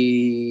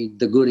 maybe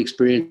the good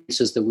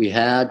experiences that we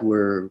had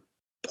were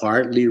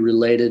partly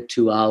related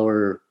to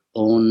our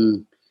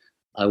own,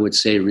 I would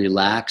say,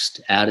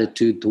 relaxed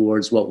attitude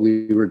towards what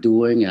we were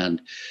doing,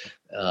 and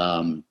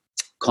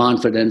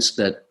confidence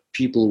that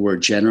people were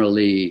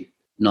generally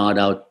not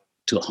out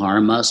to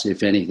harm us.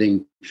 If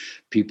anything,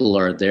 people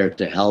are there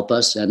to help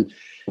us. And,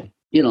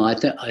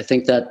 I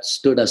think that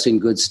stood us in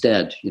good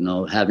stead,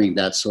 having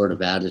that sort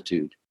of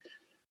attitude.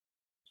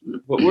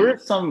 What were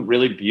some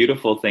really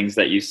beautiful things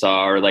that you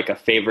saw, or a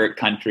favorite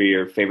country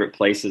or favorite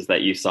places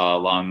that you saw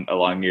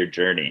along your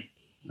journey?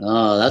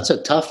 Oh, that's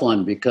a tough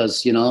one,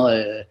 because,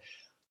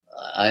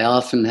 I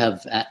often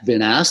have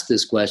been asked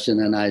this question,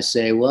 and I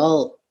say,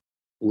 well,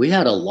 we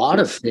had a lot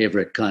of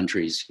favorite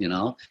countries,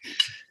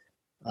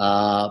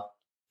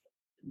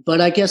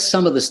 but I guess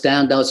some of the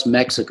standouts,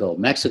 Mexico.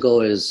 Mexico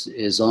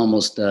is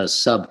almost a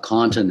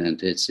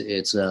subcontinent.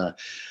 It's a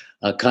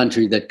a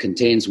country that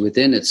contains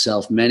within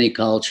itself many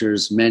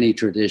cultures, many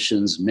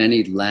traditions,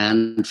 many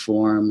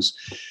landforms.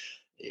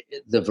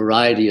 The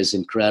variety is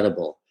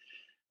incredible.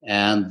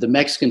 And the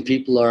Mexican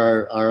people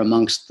are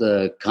amongst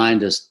the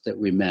kindest that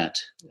we met.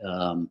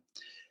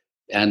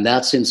 And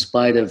that's in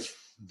spite of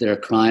their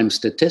crime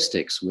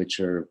statistics, which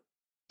are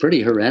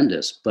pretty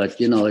horrendous. But,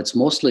 it's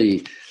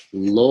mostly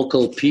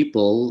local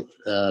people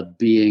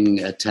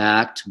being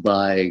attacked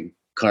by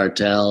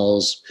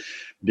cartels,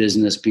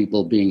 business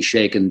people being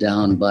shaken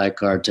down by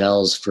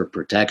cartels for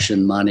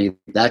protection money,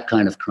 that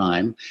kind of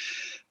crime.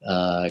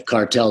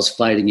 Cartels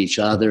fighting each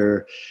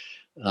other.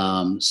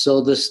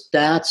 So the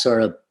stats are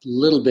a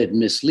little bit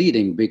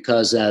misleading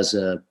because as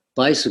a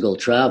bicycle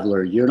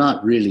traveler, you're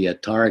not really a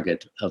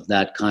target of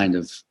that kind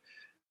of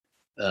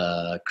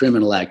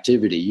criminal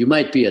activity. You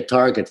might be a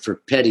target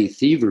for petty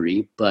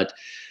thievery, but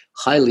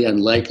highly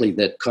unlikely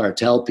that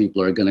cartel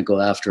people are going to go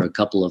after a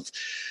couple of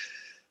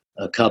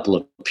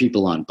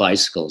people on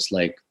bicycles.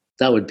 Like,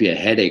 that would be a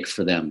headache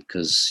for them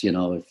because,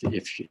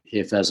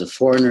 if as a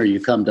foreigner you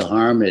come to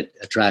harm, it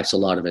attracts a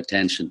lot of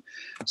attention.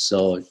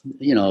 So,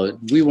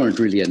 we weren't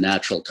really a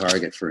natural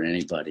target for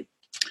anybody.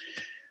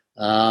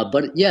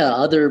 But yeah,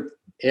 other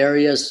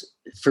areas,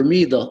 for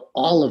me,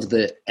 all of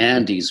the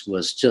Andes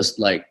was just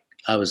like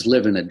I was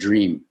living a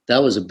dream.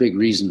 That was a big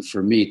reason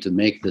for me to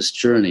make this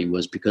journey,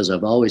 was because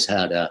I've always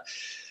had a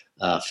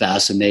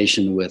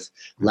fascination with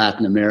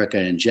Latin America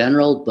in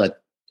general,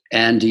 but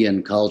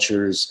Andean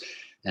cultures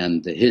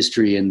and the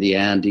history in the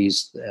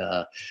Andes,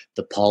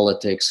 the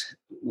politics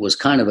was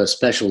kind of a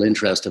special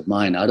interest of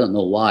mine. I don't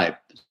know why,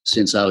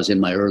 since I was in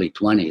my early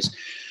 20s.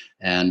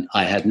 And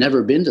I had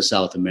never been to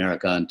South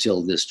America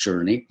until this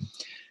journey.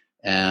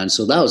 And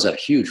so that was a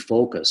huge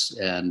focus.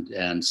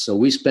 And so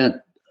we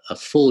spent a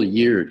full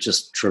year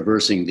just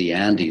traversing the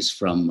Andes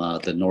from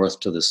the north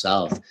to the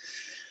south.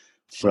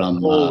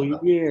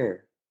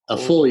 A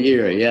full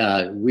year,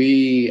 yeah.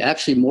 We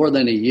actually more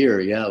than a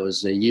year. Yeah, it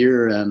was a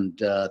year and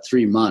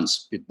 3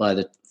 months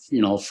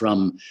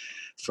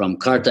from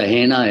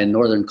Cartagena in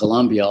northern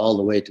Colombia all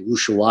the way to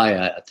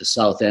Ushuaia at the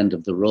south end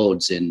of the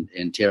roads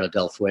in Tierra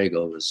del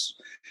Fuego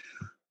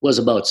was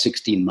about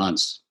 16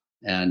 months,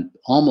 and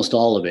almost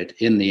all of it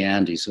in the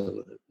Andes.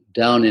 So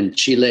down in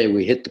Chile,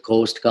 we hit the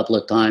coast a couple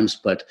of times,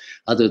 but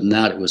other than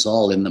that, it was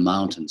all in the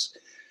mountains.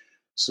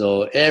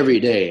 So every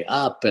day,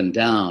 up and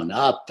down,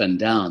 up and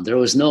down. There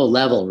was no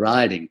level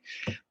riding.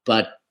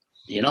 But,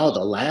 the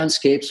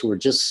landscapes were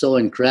just so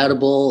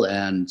incredible,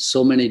 and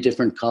so many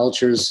different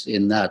cultures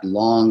in that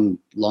long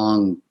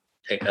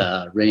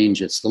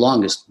range. It's the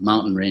longest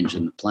mountain range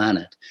in the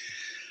planet.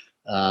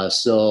 And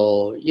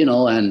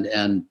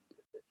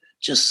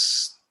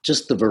just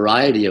the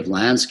variety of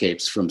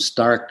landscapes, from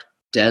stark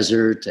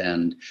desert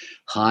and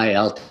high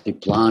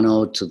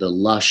altiplano to the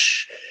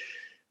lush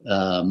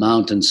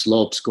mountain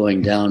slopes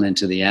going down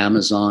into the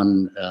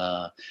Amazon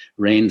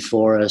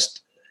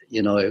rainforest.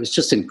 It was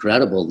just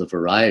incredible, the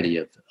variety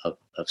of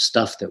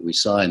stuff that we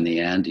saw in the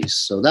Andes.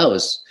 So that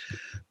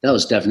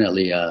was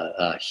definitely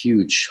a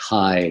huge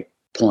high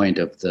point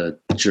of the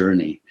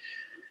journey.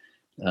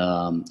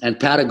 And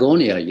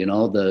Patagonia,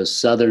 the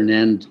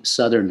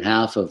southern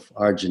half of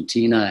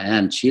Argentina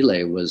and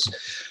Chile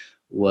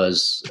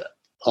was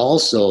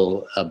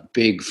also a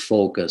big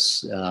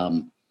focus.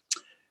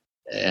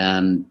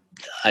 And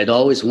I'd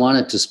always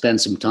wanted to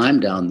spend some time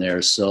down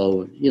there.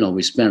 So,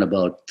 we spent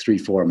about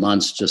 3-4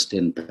 months just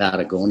in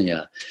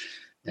Patagonia.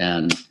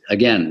 And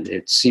again,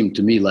 it seemed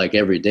to me like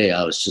every day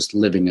I was just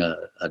living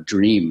a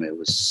dream. It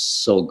was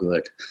so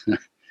good.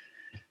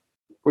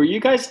 Were you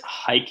guys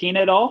hiking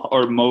at all,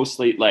 or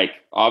mostly,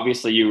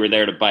 obviously you were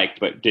there to bike,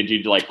 but did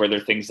you were there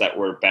things that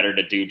were better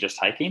to do just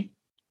hiking?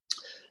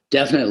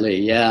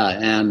 Definitely, yeah.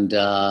 And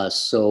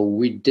so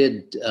we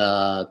did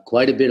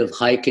quite a bit of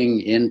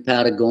hiking in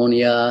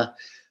Patagonia,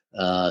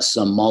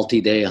 some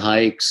multi-day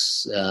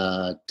hikes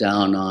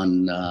down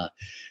on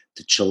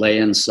the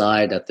Chilean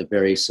side at the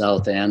very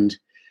south end.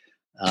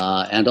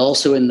 And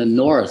also in the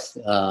north,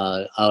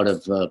 out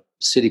of a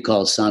city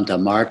called Santa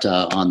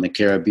Marta on the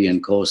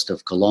Caribbean coast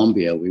of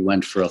Colombia, we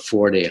went for a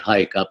 4-day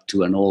hike up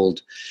to an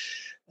old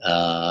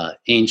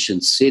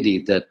ancient city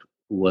that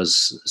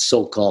was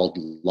so-called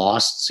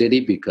Lost City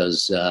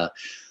because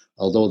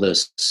although the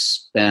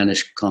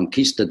Spanish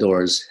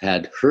conquistadors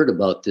had heard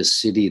about this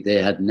city,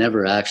 they had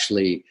never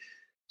actually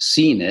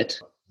seen it.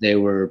 They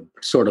were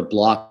sort of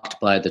blocked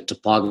by the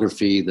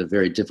topography, the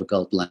very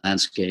difficult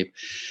landscape.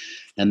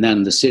 And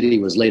then the city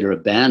was later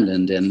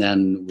abandoned and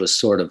then was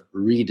sort of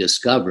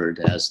rediscovered,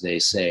 as they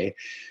say,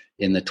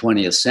 in the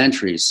 20th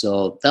century.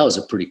 So that was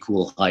a pretty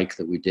cool hike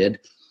that we did.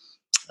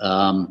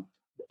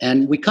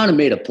 And we kind of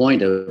made a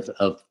point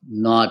of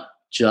not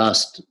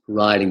just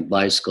riding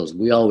bicycles.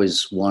 We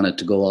always wanted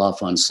to go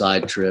off on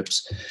side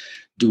trips,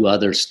 do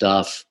other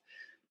stuff.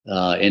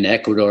 In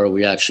Ecuador,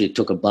 we actually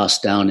took a bus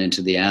down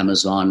into the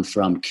Amazon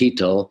from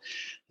Quito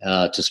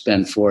to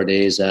spend 4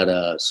 days at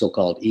a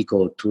so-called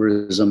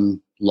ecotourism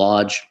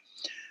lodge.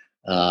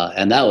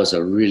 And that was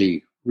a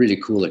really, really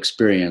cool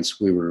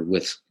experience. We were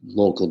with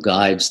local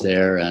guides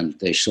there, and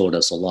they showed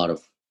us a lot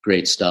of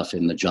great stuff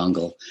in the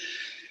jungle.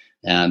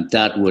 And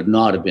that would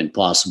not have been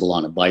possible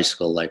on a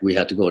bicycle. Like, we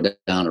had to go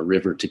down a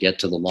river to get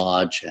to the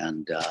lodge,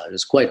 and it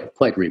was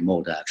quite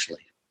remote,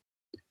 actually.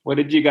 What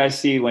did you guys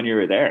see when you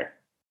were there?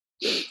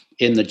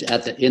 In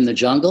the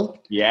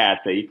jungle? Yeah,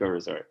 at the eco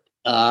resort.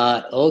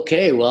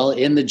 Okay, well,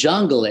 in the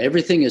jungle,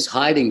 everything is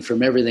hiding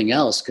from everything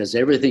else because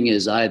everything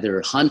is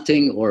either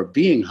hunting or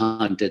being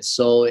hunted.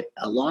 So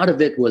a lot of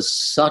it was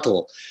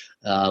subtle.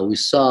 We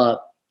saw,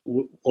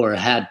 or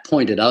had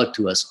pointed out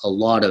to us, a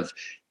lot of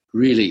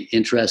really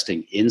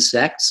interesting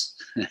insects,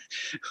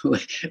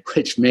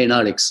 which may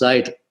not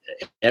excite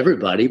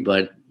everybody,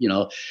 but, you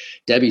know,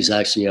 Debbie's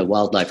actually a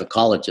wildlife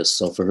ecologist,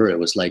 so for her it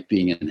was like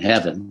being in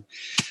heaven.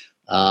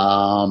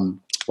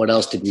 What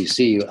else did we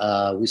see?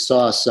 We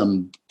saw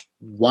some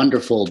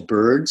wonderful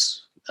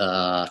birds,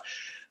 a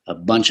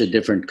bunch of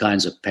different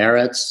kinds of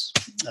parrots,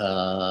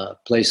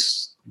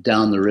 place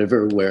down the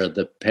river where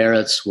the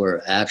parrots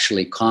were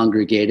actually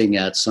congregating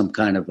at some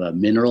kind of a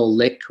mineral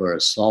lick or a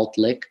salt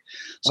lick.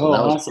 So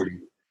that was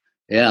awesome.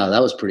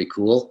 that was pretty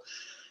cool.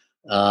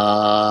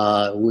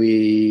 What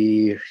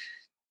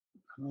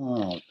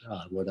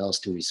else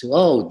do we see?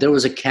 Oh, there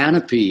was a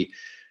canopy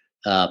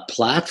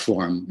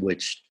platform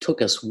which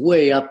took us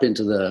way up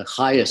into the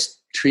highest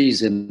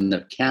trees in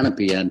the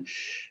canopy, and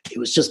it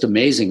was just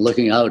amazing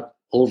looking out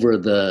over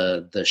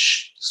the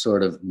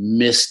sort of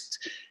mist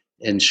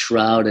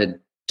enshrouded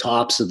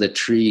tops of the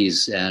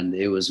trees. And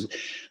it was,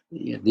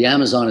 the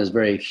Amazon is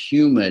very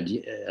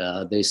humid.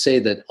 They say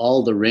that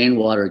all the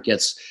rainwater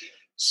gets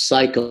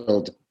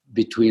cycled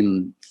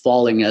between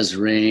falling as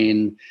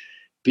rain,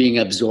 being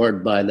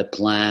absorbed by the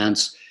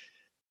plants,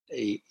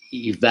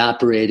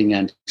 evaporating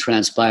and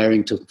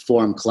transpiring to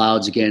form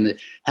clouds again.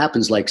 It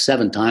happens like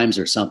 7 times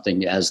or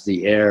something as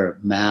the air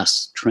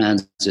mass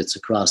transits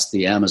across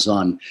the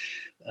Amazon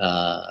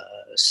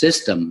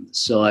system.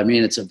 So, I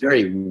mean, it's a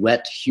very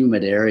wet,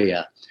 humid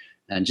area.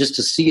 And just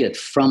to see it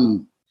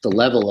from the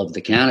level of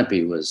the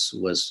canopy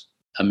was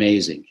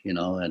amazing, you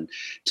know, and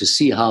to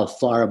see how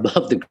far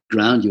above the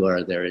ground you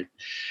are there,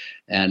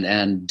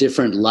 and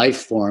different life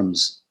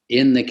forms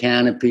in the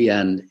canopy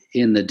and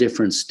in the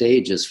different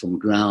stages from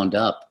ground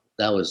up.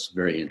 That was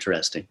very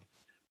interesting.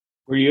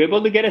 Were you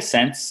able to get a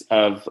sense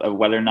of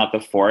whether or not the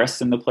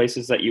forests in the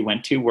places that you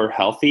went to were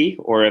healthy,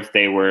 or if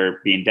they were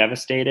being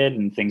devastated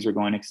and things were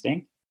going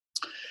extinct?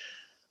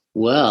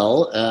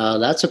 Well,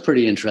 that's a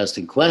pretty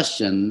interesting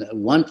question.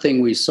 One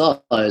thing we saw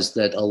is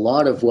that a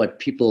lot of what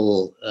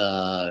people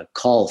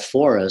call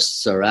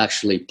forests are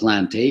actually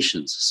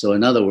plantations. So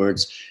in other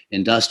words,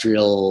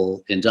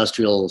 industrial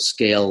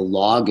scale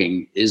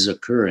logging is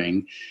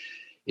occurring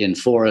in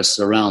forests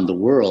around the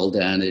world,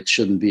 and it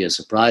shouldn't be a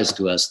surprise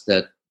to us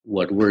that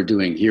what we're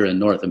doing here in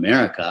North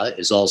America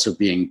is also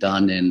being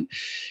done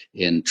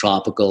in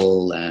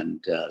tropical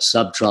and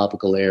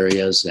subtropical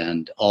areas,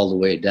 and all the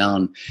way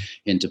down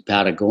into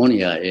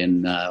Patagonia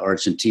in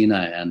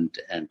Argentina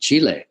and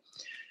Chile.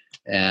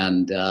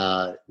 And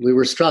we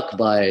were struck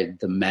by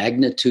the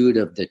magnitude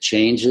of the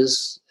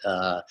changes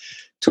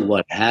to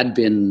what had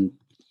been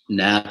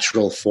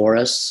natural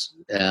forests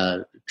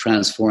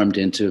transformed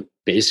into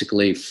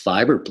basically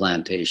fiber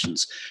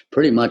plantations,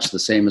 pretty much the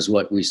same as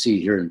what we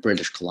see here in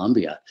British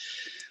Columbia.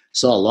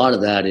 Saw a lot of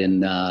that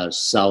in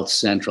south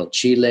central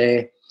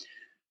Chile.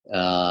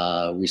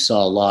 We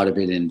saw a lot of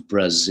it in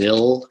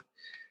Brazil.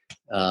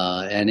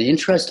 And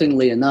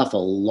interestingly enough, a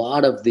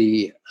lot of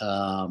the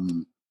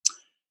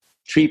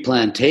tree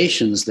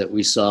plantations that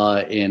we saw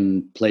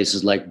in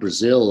places like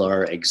Brazil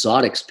are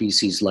exotic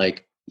species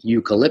like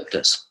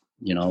eucalyptus,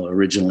 you know,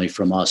 originally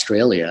from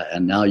Australia.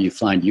 And now you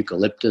find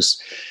eucalyptus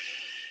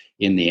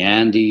in the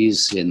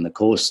Andes, in the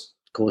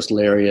coastal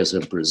areas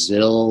of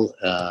Brazil,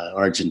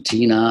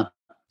 Argentina.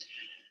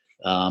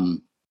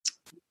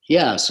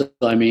 So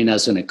I mean,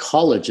 as an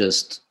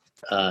ecologist,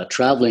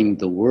 traveling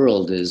the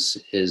world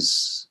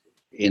is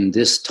in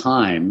this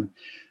time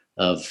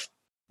of,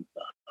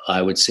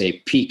 I would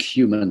say, peak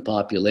human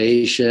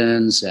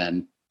populations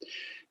and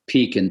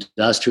peak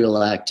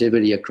industrial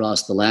activity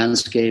across the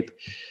landscape.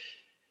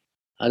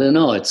 I don't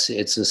know. It's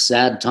a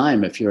sad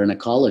time if you're an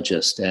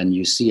ecologist and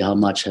you see how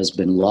much has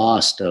been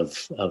lost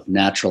of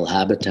natural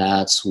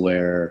habitats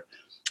where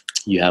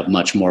you have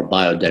much more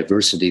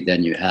biodiversity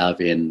than you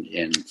have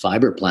in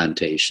fiber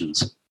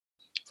plantations,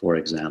 for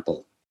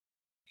example.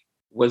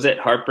 Was it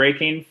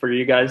heartbreaking for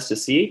you guys to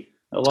see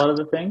a lot of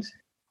the things?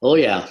 Oh,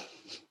 yeah.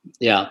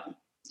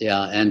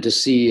 And to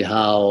see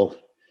how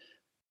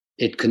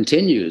it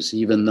continues,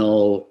 even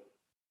though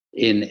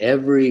in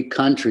every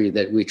country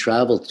that we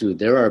travel to,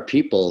 there are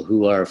people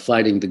who are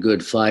fighting the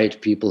good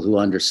fight, people who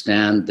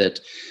understand that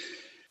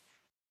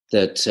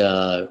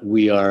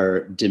we are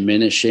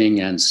diminishing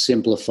and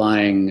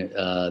simplifying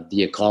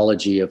the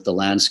ecology of the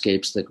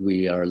landscapes that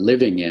we are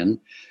living in.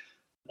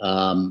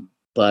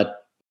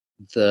 But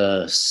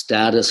the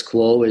status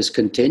quo is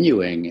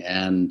continuing,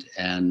 and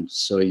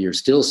so you're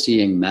still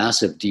seeing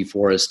massive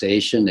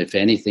deforestation. If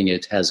anything,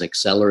 it has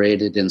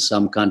accelerated in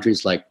some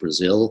countries like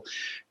Brazil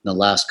in the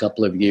last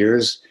couple of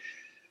years.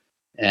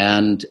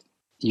 And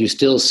you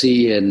still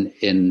see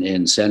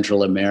in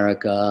Central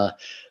America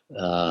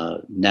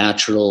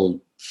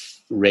natural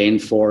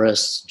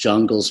rainforests,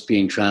 jungles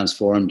being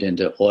transformed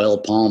into oil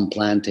palm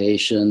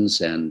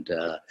plantations and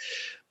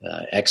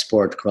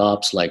export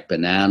crops like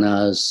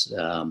bananas.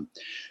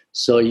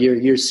 So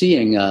you're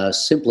seeing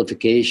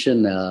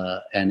simplification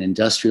and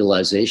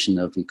industrialization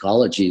of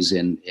ecologies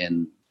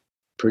in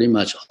pretty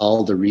much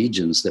all the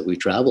regions that we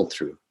travel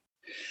through.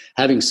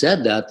 Having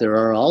said that, there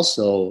are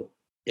also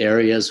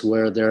areas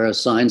where there are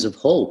signs of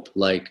hope,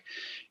 like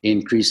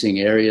increasing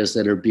areas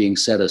that are being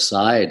set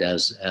aside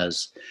as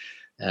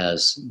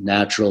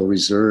natural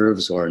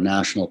reserves or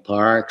national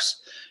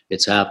parks.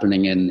 It's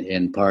happening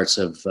in parts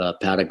of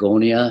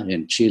Patagonia,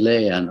 in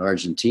Chile and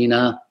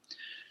Argentina.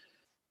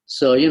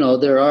 So,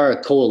 there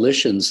are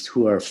coalitions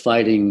who are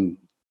fighting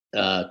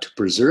to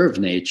preserve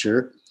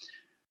nature,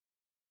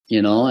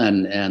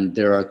 and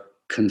there are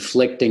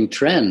conflicting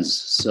trends.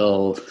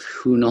 So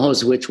who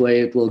knows which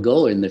way it will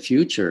go in the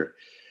future.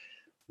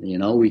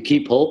 We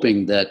keep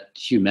hoping that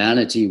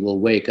humanity will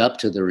wake up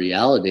to the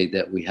reality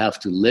that we have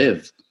to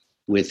live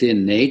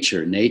within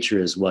nature. Nature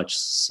is what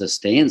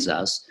sustains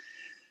us.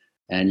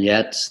 And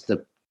yet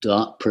the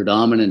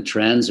predominant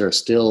trends are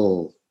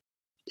still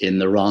in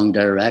the wrong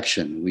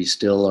direction. We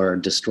still are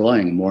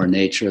destroying more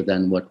nature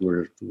than what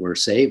we're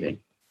saving.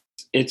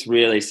 It's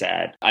really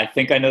sad. I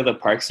think I know the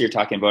parks you're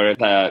talking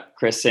about.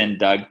 Chris and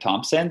Doug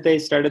Thompson, they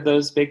started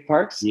those big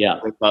parks. Yeah,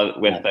 with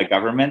the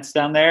governments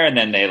down there, and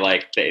then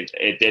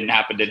it didn't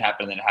happen,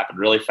 and then it happened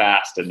really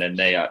fast, and then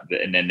they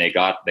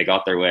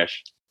got their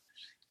wish.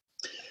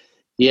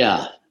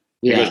 Yeah.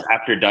 It was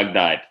after Doug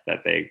died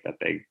that they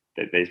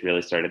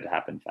really started to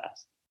happen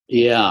fast.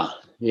 Yeah.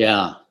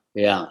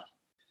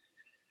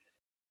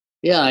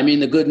 I mean,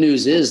 the good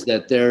news is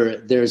that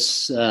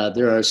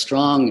there are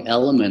strong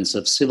elements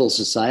of civil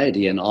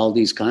society in all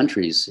these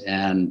countries,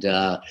 and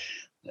there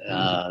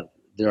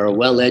are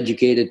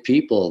well-educated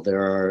people.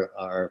 There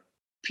are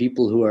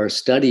people who are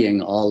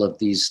studying all of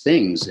these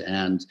things,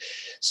 and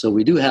so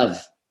we do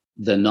have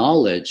the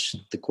knowledge.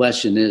 The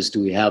question is,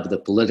 do we have the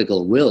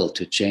political will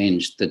to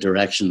change the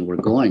direction we're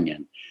going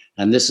in?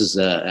 And this is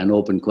an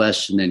open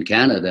question in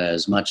Canada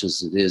as much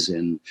as it is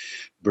in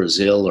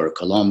Brazil or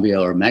Colombia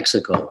or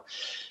Mexico.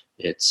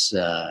 It's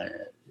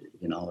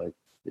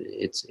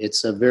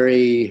it's a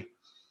very,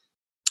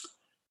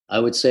 I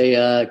would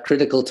say,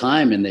 critical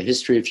time in the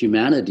history of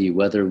humanity,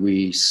 whether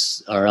we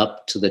are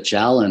up to the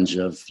challenge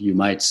of, you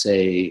might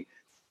say,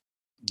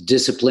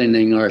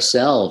 disciplining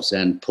ourselves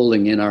and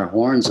pulling in our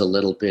horns a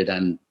little bit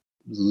and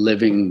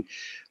living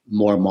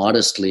more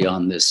modestly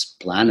on this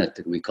planet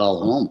that we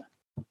call home.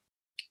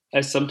 I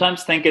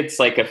sometimes think it's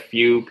like a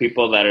few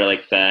people that are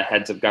like the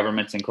heads of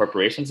governments and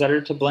corporations that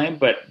are to blame,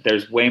 but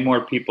there's way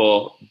more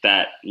people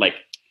that like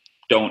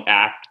don't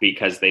act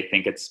because they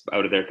think it's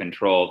out of their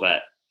control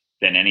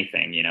than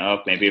anything.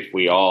 Maybe if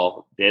we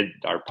all did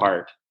our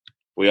part,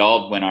 we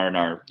all went on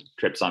our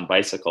trips on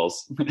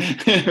bicycles,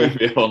 it would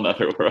be a whole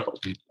nother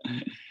world.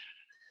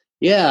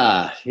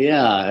 Yeah,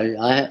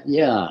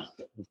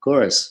 of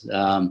course.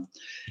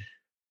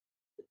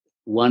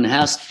 One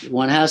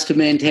has to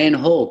maintain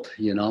hope,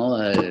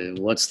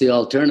 what's the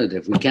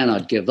alternative? We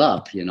cannot give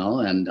up,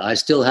 and I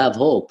still have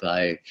hope.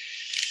 I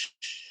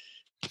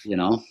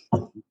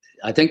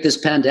think this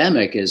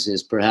pandemic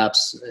is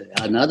perhaps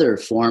another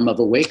form of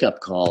a wake-up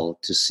call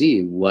to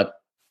see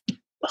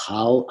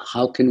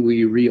how can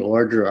we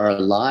reorder our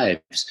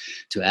lives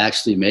to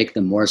actually make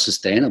them more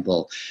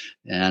sustainable.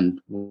 And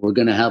we're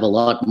going to have a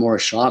lot more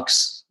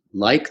shocks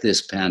like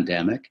this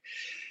pandemic.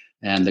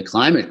 And the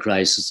climate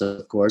crisis,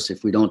 of course,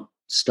 if we don't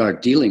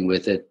start dealing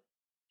with it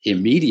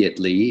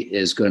immediately,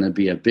 is going to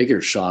be a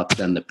bigger shock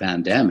than the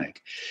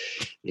pandemic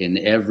in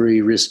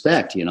every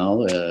respect,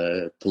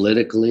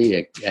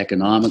 politically,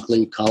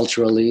 economically,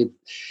 culturally.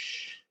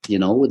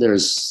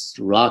 There's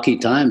rocky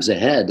times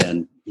ahead,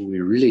 and we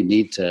really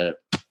need to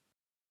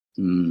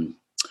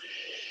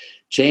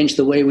change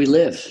the way we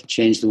live,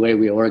 change the way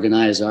we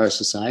organize our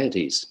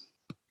societies.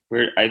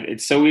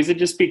 It's so easy to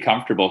just be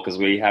comfortable because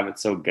we have it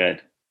so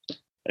good.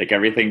 Like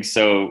everything's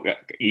so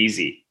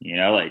easy,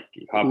 like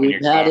you hop in your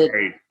car,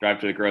 you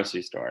drive to the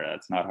grocery store.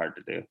 That's not hard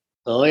to do.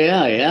 Oh,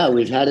 yeah.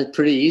 We've had it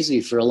pretty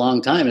easy for a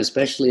long time,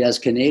 especially as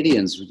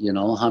Canadians.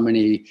 How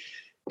many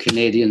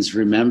Canadians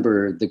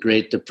remember the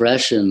Great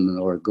Depression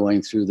or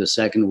going through the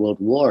Second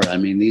World War? I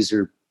mean, these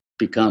are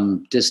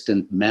become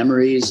distant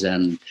memories,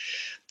 and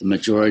the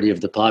majority of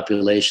the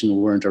population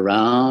weren't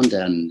around,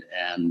 and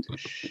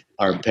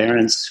our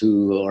parents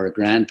or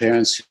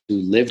grandparents who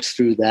lived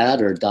through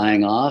that are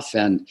dying off.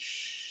 And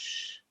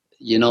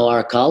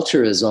our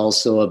culture is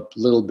also a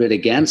little bit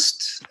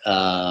against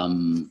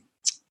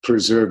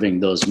preserving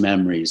those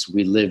memories.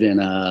 We live in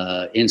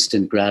a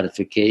instant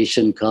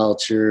gratification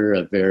culture,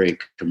 a very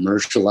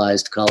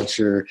commercialized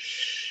culture.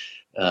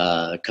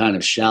 Kind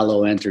of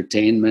shallow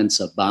entertainments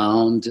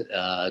abound,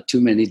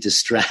 too many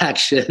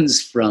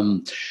distractions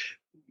from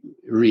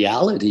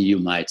reality, you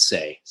might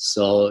say.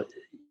 So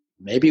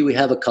maybe we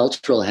have a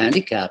cultural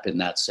handicap in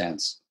that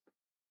sense.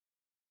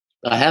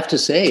 I have to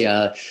say,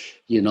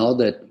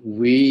 that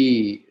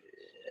we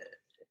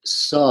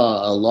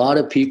saw a lot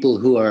of people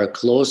who are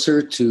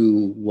closer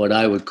to what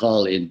I would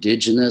call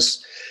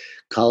indigenous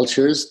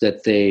cultures,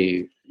 that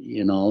they,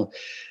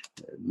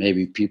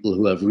 maybe people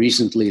who have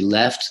recently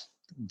left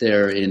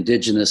their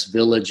indigenous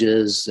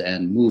villages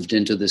and moved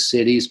into the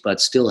cities,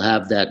 but still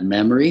have that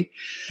memory.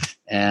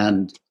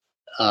 And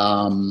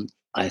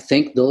I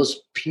think those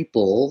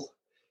people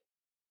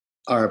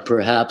are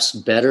perhaps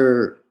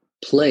better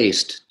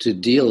placed to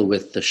deal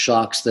with the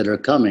shocks that are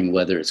coming,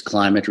 whether it's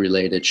climate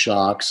related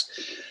shocks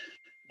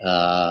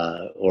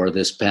or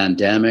this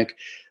pandemic.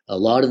 A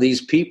lot of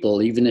these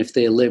people, even if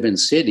they live in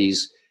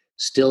cities,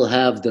 still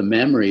have the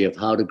memory of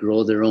how to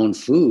grow their own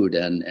food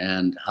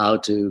and how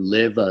to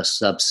live a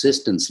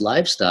subsistence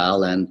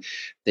lifestyle, and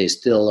they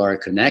still are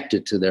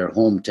connected to their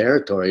home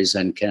territories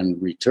and can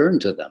return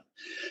to them.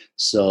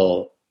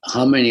 So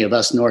how many of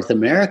us North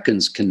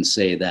Americans can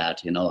say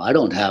that? I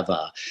don't have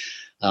a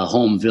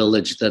home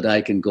village that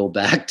I can go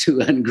back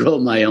to and grow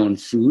my own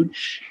food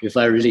if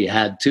I really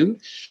had to.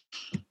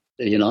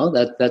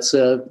 That's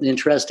an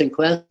interesting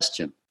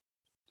question.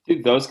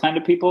 Do those kind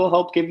of people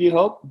help give you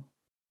hope?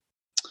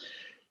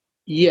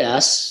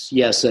 Yes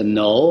and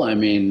no. I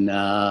mean,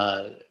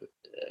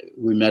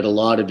 we met a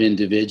lot of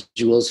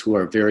individuals who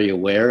are very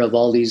aware of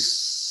all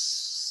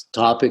these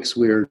topics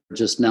we're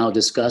just now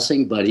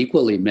discussing, but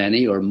equally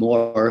many or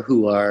more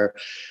who are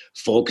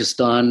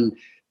focused on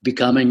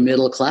becoming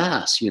middle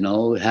class,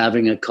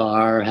 having a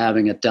car,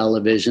 having a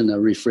television, a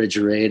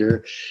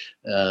refrigerator,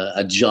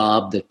 a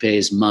job that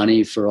pays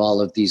money for all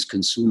of these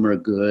consumer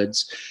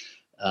goods.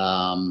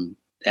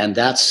 And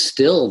that's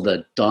still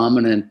the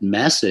dominant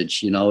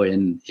message,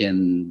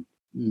 in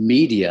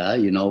media,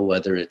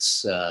 whether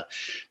it's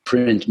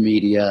print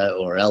media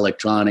or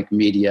electronic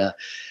media.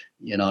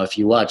 If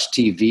you watch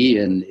TV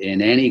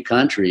in any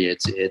country,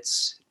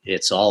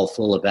 it's all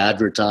full of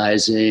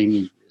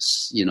advertising,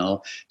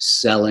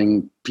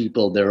 selling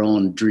people their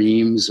own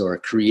dreams or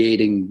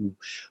creating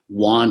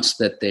wants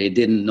that they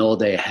didn't know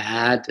they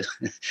had.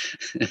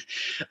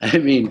 I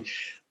mean,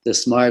 the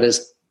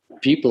smartest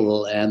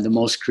people and the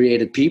most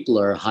creative people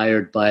are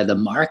hired by the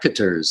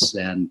marketers,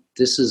 and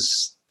this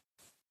is,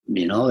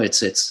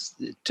 it's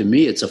to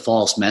me, it's a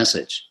false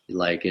message.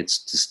 Like,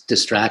 it's just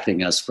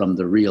distracting us from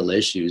the real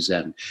issues,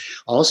 and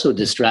also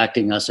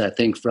distracting us, I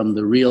think, from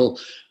the real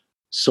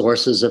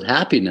sources of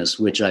happiness,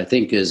 which I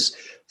think is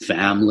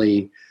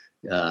family,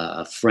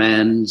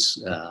 friends,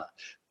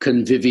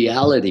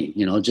 conviviality,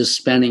 just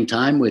spending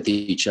time with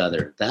each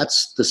other.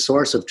 That's the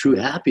source of true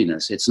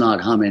happiness. It's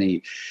not how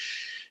many,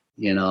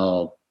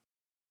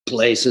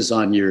 places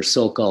on your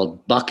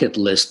so-called bucket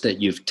list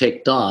that you've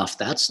ticked off.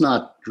 That's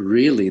not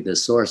really the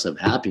source of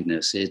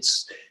happiness.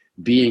 It's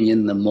being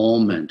in the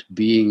moment,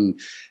 being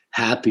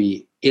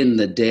happy in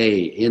the day,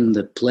 in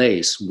the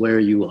place where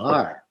you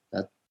are.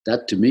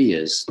 That to me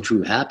is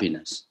true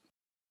happiness.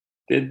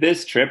 Did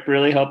this trip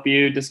really help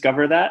you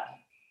discover that?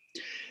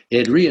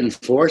 It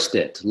reinforced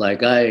it.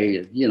 Like,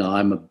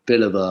 I'm a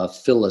bit of a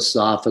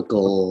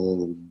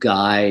philosophical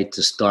guy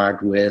to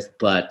start with,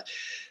 but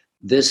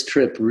this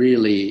trip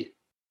really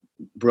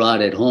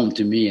brought it home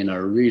to me in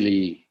a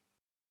really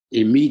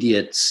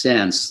immediate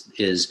sense.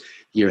 Is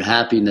your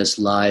happiness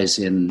lies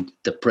in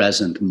the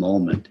present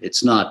moment.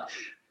 It's not,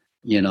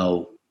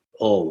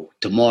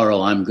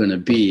 tomorrow I'm going to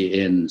be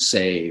in,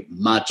 say,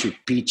 Machu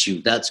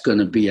Picchu. That's going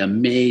to be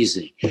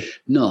amazing.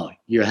 No,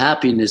 your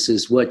happiness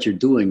is what you're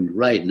doing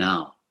right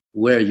now,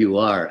 where you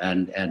are,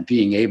 and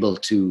being able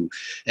to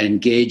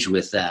engage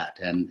with that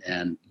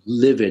and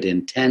live it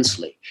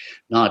intensely,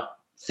 not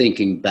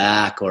thinking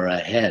back or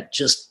ahead.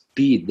 Just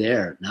be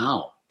there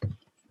now.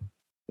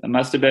 That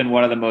must have been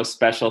one of the most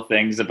special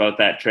things about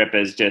that trip,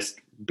 is just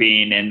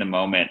being in the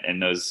moment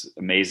in those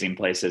amazing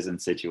places and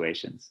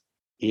situations.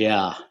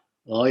 Yeah.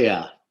 Oh,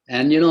 yeah.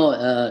 And,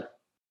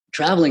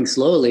 traveling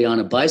slowly on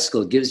a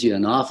bicycle gives you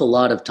an awful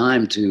lot of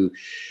time to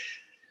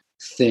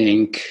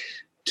think,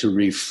 to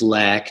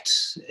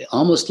reflect,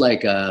 almost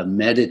like a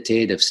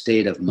meditative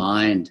state of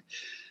mind.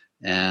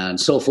 And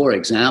so, for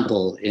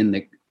example,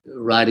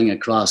 riding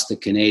across the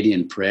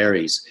Canadian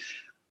prairies,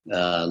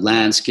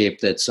 landscape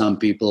that some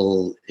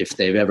people, if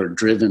they've ever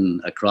driven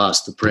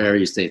across the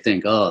prairies, they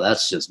think, oh,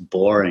 that's just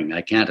boring.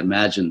 I can't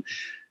imagine,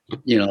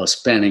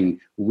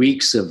 spending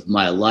weeks of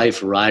my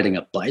life riding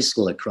a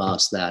bicycle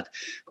across that.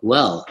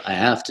 Well, I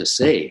have to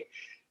say,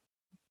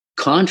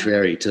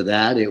 contrary to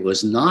that, it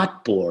was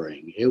not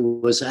boring. It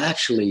was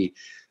actually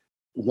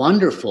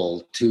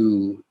wonderful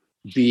to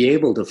be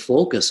able to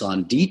focus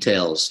on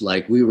details.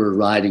 Like, we were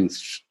riding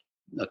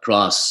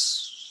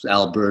across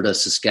Alberta,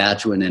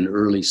 Saskatchewan in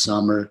early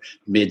summer,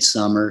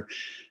 midsummer,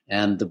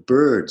 and the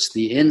birds,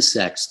 the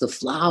insects, the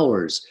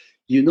flowers,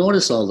 you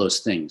notice all those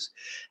things.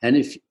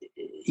 And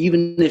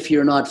even if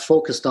you're not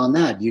focused on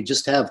that, you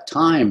just have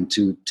time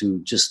to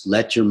just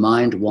let your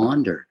mind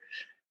wander,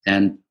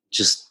 and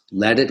just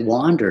let it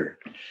wander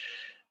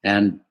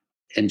and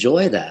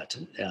enjoy that.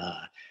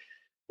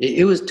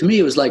 To me,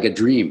 it was like a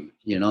dream.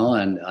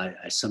 And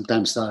I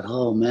sometimes thought,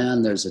 oh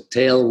man, there's a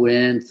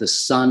tailwind, the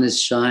sun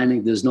is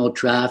shining, there's no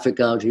traffic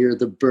out here,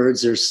 the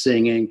birds are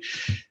singing.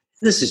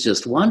 This is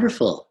just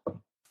wonderful.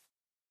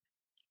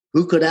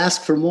 Who could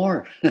ask for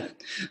more?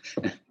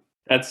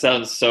 That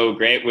sounds so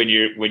great when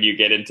you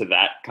get into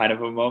that kind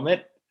of a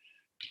moment.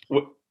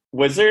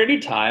 Was there any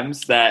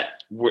times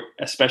that,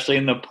 especially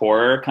in the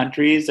poorer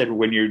countries, and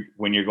when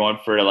you're going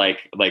for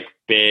like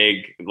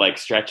big like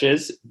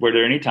stretches, were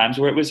there any times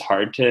where it was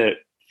hard to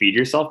feed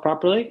yourself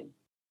properly?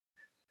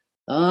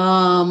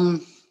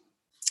 Well,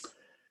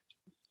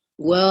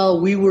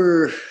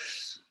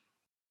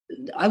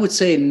 I would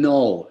say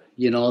no.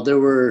 There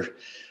were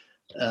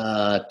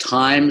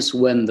times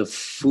when the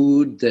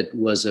food that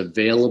was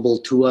available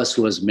to us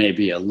was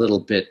maybe a little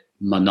bit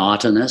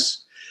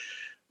monotonous.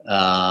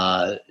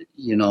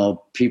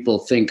 People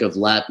think of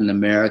Latin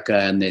America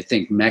and they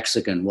think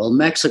Mexican. Well,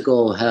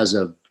 Mexico has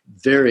a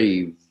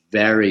very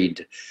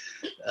varied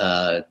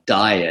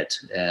diet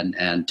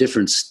and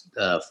different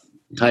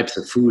types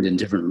of food in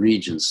different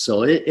regions.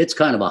 So it's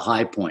kind of a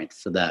high point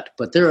for that.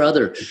 But there are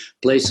other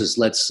places,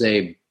 let's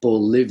say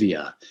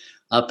Bolivia,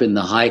 up in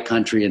the high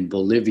country in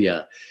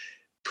Bolivia,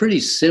 pretty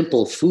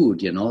simple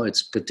food,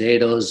 it's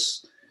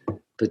potatoes.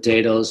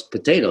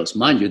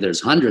 Mind you, there's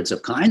hundreds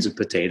of kinds of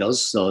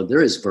potatoes, so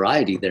there is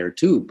variety there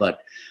too. But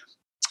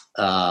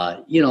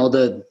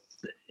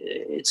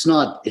it's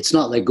not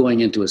like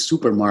going into a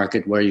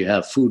supermarket where you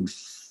have food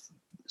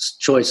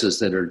choices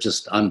that are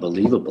just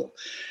unbelievable.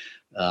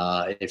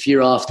 If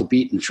you're off the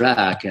beaten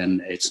track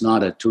and it's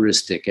not a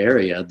touristic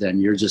area, then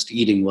you're just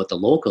eating what the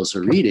locals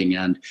are eating.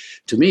 And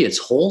to me, it's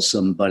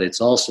wholesome, but it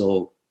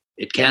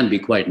can be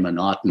quite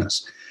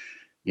monotonous.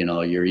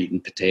 You're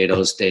eating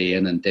potatoes day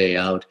in and day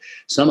out.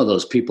 Some of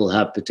those people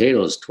have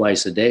potatoes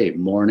twice a day,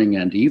 morning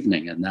and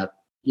evening, and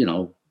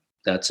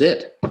that's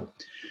it.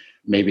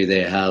 Maybe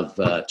they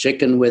have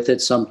chicken with it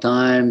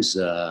sometimes,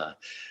 a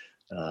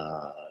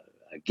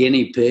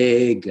guinea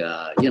pig,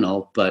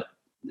 but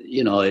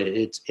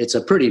it's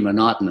a pretty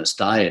monotonous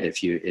diet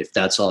if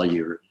that's all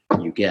you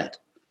get.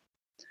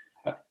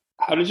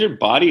 How did your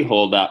body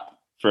hold up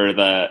for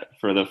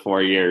the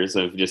 4 years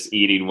of just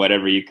eating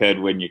whatever you could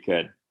when you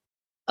could?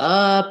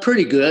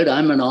 Pretty good.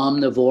 I'm an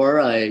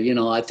omnivore.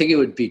 I think it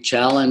would be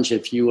challenge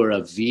if you were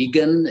a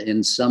vegan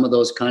in some of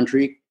those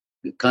countries.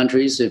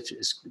 If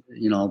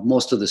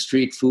most of the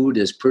street food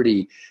is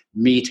pretty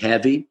meat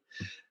heavy.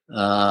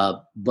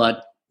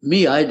 But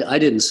me, I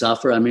didn't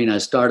suffer. I mean, I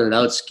started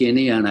out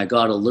skinny and I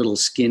got a little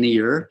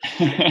skinnier.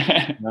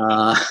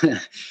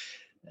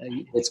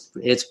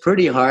 It's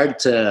pretty hard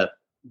to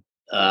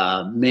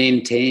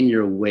maintain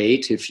your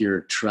weight if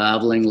you're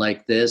traveling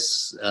like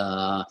this.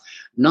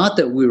 Not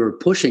that we were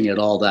pushing it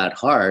all that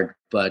hard,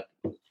 but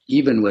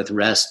even with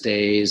rest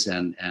days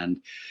and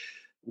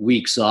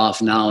weeks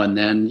off now and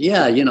then,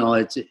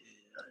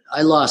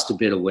 I lost a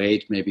bit of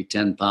weight, maybe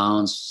 10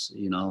 pounds,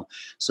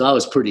 so I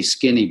was pretty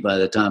skinny by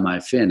the time I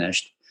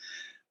finished.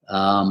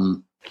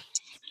 But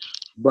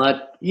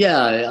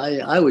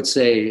I would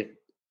say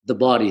the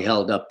body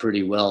held up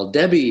pretty well.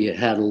 Debbie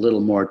had a little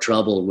more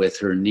trouble with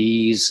her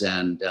knees,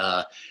 and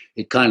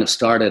it kind of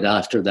started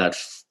after that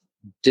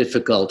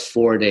difficult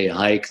 4-day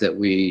hike that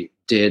we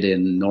did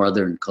in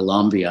northern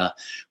Colombia,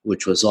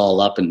 which was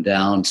all up and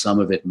down, some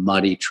of it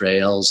muddy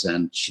trails,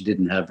 and she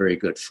didn't have very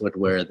good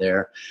footwear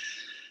there.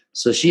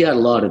 So she had a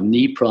lot of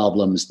knee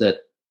problems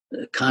that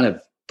kind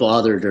of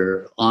bothered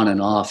her on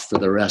and off for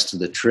the rest of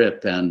the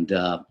trip. And,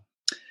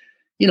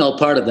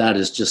 part of that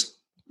is just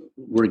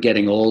we're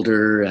getting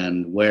older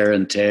and wear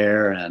and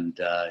tear. And,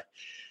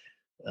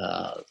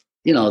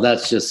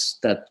 that's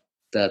just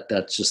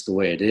that's just the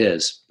way it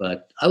is.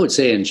 But I would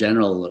say in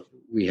general,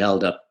 we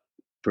held up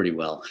pretty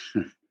well.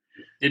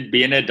 Did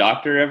being a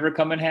doctor ever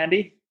come in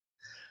handy?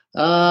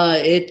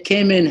 It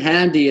came in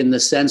handy in the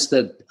sense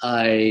that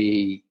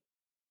I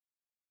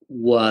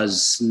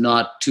was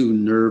not too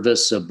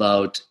nervous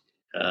about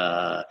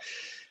the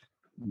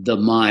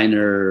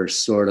minor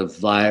sort of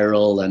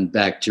viral and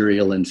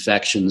bacterial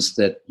infections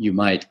that you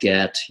might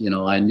get.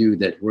 I knew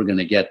that we're going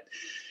to get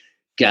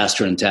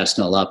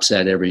gastrointestinal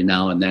upset every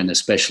now and then,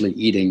 especially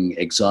eating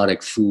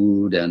exotic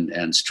food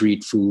and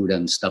street food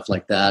and stuff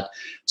like that.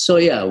 So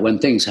when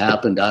things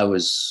happened, I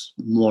was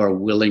more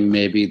willing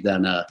maybe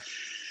than a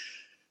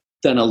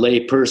lay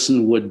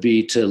person would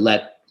be to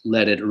let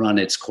it run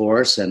its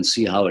course and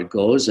see how it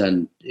goes.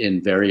 And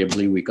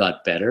invariably we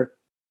got better.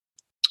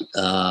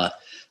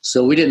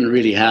 So we didn't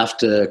really have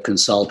to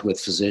consult with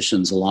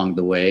physicians along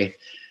the way.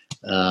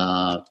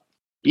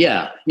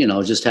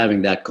 Just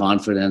having that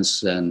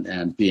confidence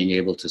and being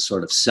able to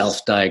sort of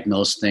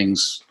self-diagnose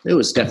things, it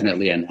was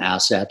definitely an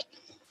asset.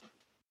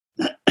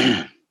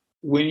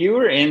 When you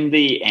were in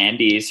the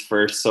Andes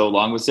for so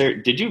long,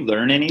 did you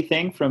learn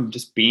anything from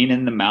just being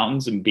in the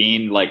mountains and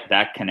being like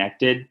that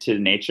connected to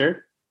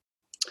nature?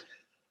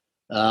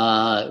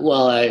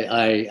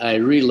 I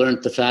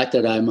relearned the fact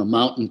that I'm a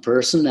mountain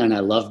person and I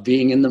love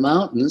being in the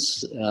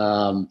mountains.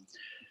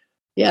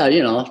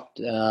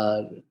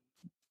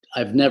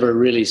 I've never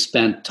really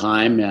spent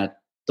time at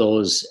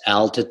those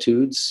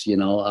altitudes,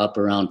 up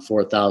around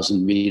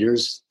 4,000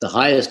 meters. The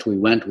highest we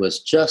went was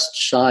just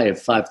shy of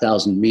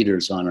 5,000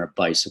 meters on our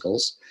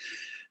bicycles.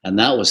 And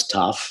that was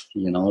tough,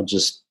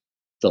 just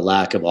the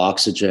lack of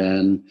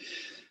oxygen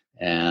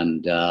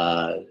and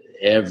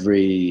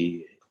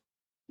every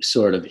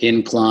sort of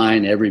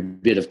incline, every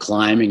bit of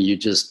climbing, you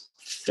just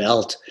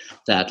felt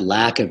that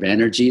lack of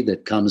energy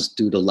that comes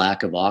due to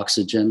lack of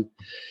oxygen.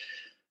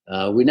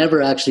 We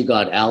never actually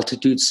got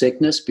altitude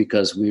sickness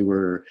because we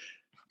were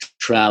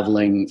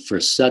traveling for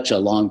such a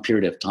long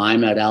period of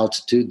time at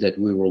altitude that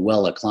we were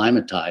well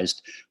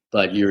acclimatized,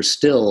 but you're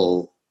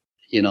still,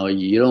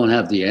 you don't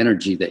have the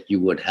energy that you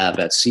would have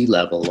at sea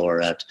level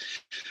or at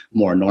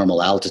more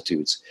normal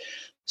altitudes.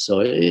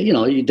 So,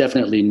 you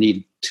definitely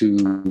needed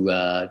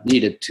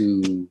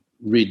to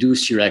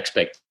reduce your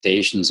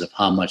expectations of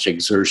how much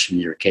exertion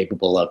you're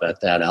capable of at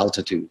that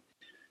altitude.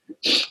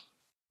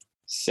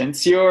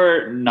 Since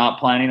you're not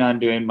planning on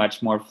doing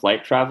much more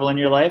flight travel in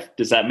your life,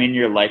 does that mean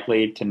you're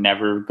likely to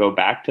never go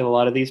back to a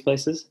lot of these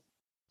places?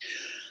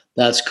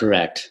 That's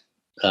correct.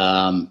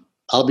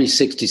 I'll be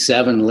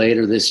 67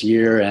 later this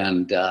year,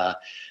 and,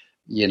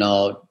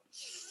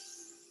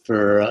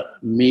 for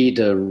me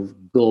to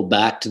go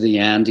back to the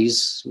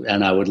Andes,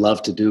 and I would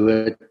love to do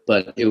it,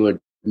 but it would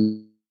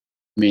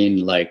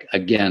mean,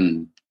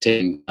 again,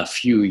 taking a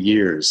few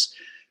years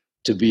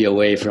to be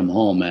away from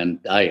home, and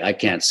I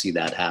can't see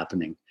that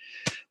happening.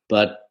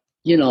 But,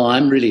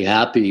 I'm really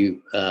happy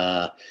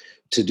to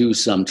do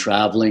some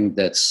traveling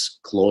that's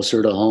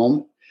closer to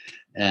home.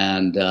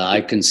 And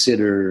I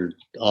consider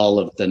all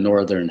of the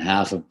northern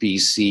half of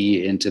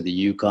BC into the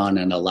Yukon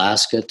and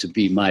Alaska to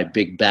be my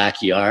big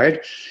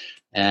backyard.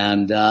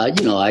 And,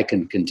 I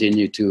can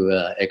continue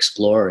to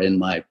explore in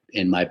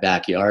my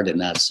backyard in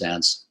that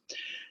sense.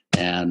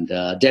 And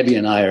Debbie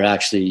and I are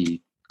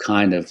actually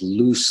kind of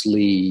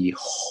loosely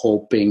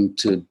hoping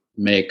to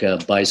make a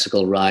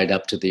bicycle ride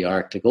up to the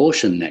Arctic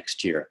Ocean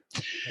next year.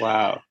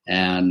 Wow.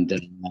 And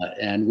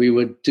we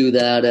would do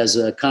that as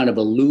a kind of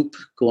a loop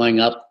going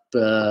up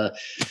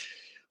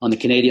on the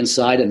Canadian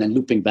side and then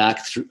looping back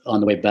on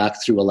the way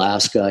back through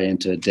Alaska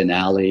into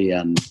Denali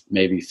and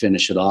maybe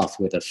finish it off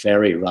with a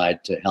ferry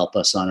ride to help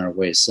us on our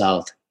way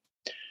south.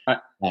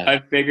 I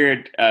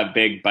figured a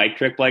big bike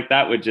trip like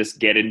that would just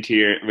give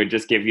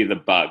you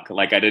the bug.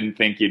 I didn't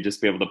think you'd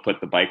just be able to put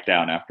the bike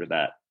down after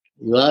that.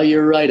 Well,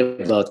 you're right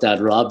about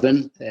that,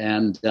 Robin.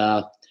 And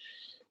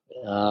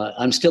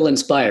I'm still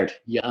inspired.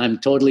 Yeah, I'm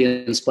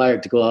totally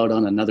inspired to go out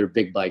on another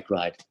big bike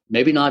ride.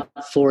 Maybe not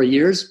 4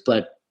 years,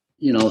 but,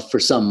 for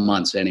some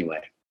months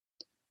anyway.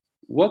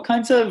 What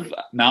kinds of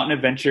mountain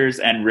adventures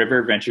and river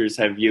adventures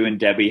have you and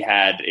Debbie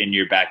had in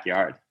your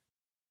backyard?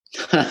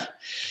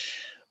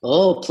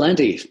 Oh,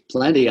 plenty.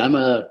 I'm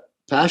a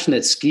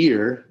passionate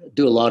skier,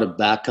 do a lot of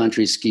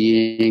backcountry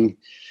skiing.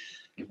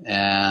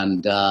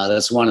 And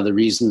that's one of the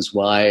reasons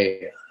why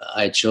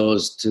I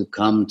chose to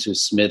come to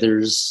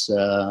Smithers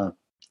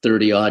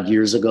 30 odd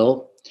years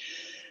ago.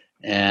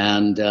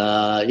 And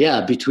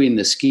between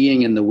the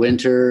skiing in the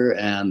winter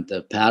and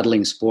the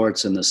paddling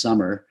sports in the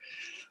summer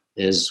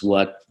is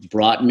what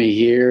brought me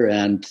here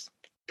and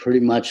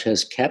pretty much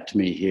has kept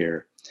me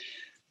here.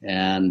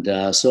 And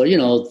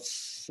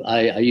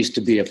I used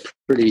to be a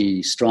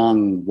pretty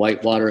strong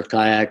whitewater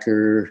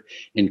kayaker,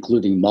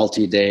 including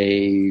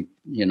multi-day,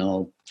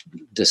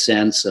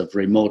 descents of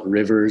remote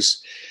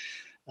rivers.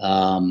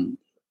 In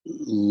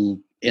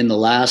the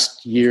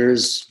last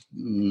years,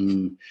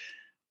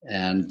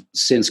 and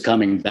since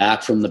coming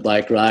back from the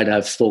bike ride,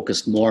 I've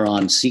focused more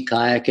on sea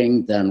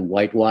kayaking than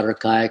whitewater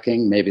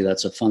kayaking. Maybe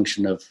that's a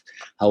function of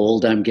how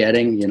old I'm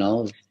getting.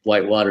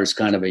 Whitewater is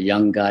kind of a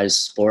young guy's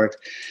sport,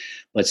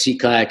 but sea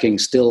kayaking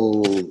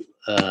still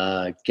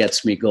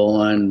gets me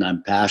going.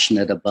 I'm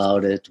passionate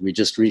about it. We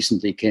just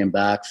recently came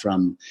back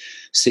from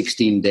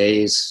 16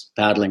 days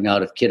paddling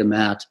out of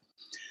Kitimat,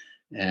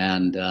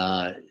 and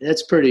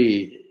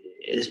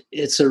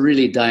it's a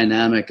really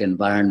dynamic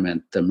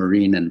environment, the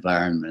marine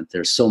environment.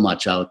 There's so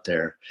much out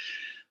there,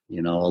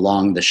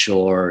 along the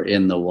shore,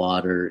 in the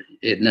water.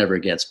 It never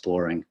gets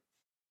boring.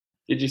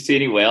 Did you see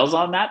any whales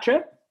on that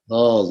trip?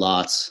 Oh,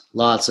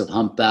 lots of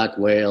humpback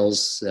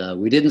whales.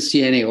 We didn't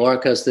see any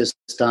orcas this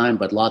time,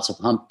 but lots of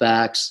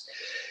humpbacks.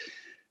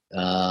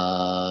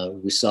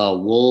 We saw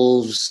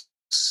wolves.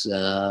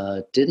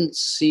 Didn't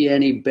see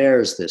any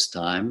bears this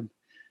time.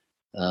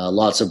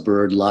 Lots of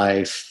bird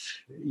life.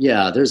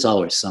 Yeah, there's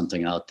always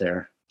something out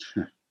there.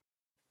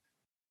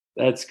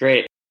 That's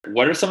great.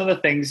 What are some of the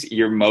things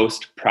you're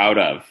most proud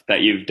of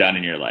that you've done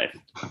in your life?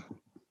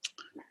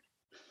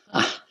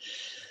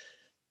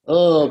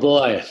 Oh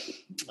boy.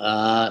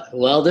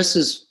 Well,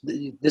 this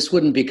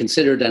wouldn't be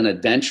considered an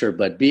adventure,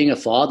 but being a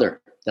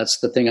father, that's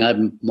the thing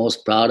I'm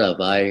most proud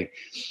of. I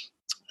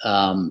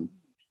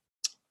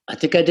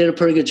think I did a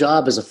pretty good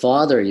job as a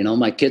father.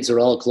 My kids are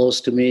all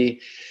close to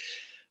me.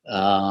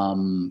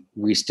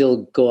 We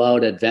still go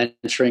out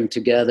adventuring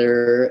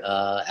together.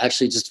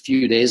 Actually, just a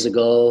few days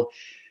ago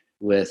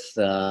with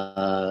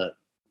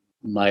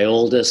my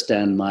oldest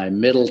and my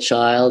middle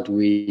child,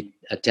 we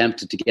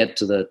attempted to get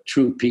to the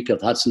true peak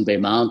of Hudson Bay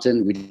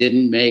Mountain. We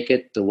didn't make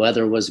it. The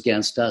weather was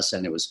against us,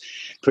 and it was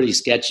pretty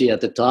sketchy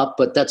at the top.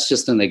 But that's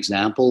just an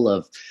example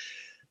of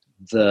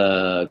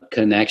the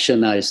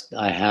connection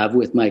I have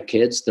with my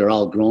kids. They're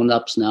all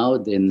grown-ups now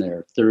in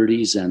their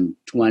 30s and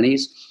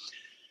 20s,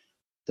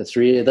 the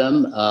three of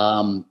them.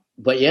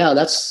 But yeah,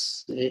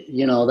 that's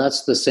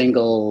the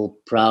single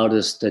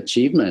proudest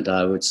achievement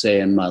I would say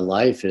in my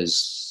life,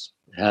 is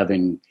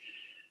having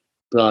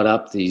brought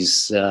up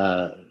these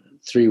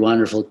three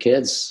wonderful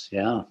kids.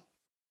 Yeah.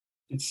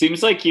 It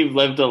seems like you've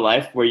lived a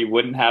life where you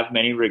wouldn't have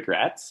many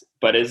regrets,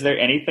 but is there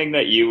anything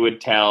that you would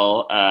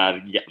tell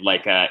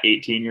like a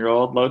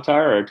 18-year-old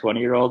Lothar or a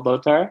 20-year-old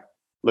Lothar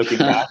looking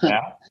back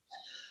now?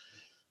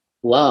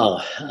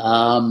 Wow.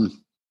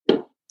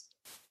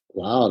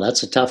 Wow,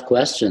 that's a tough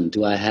question.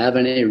 Do I have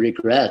any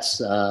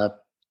regrets?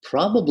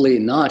 Probably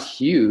not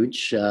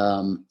huge.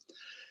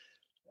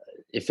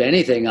 If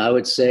anything, I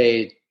would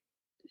say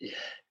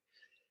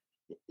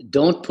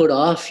don't put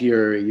off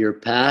your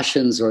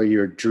passions or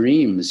your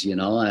dreams,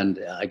 and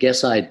I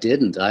guess I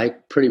didn't. I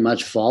pretty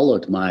much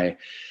followed my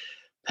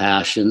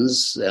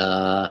passions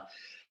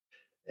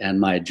and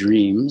my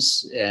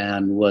dreams,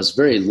 and was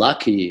very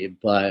lucky,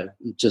 but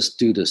just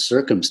due to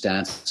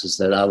circumstances,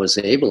 that I was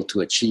able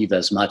to achieve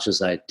as much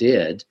as I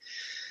did.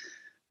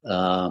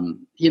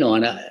 And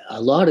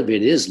a lot of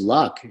it is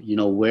luck,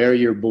 where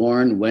you're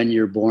born, when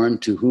you're born,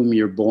 to whom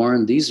you're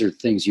born. These are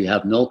things you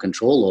have no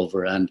control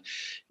over. And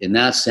in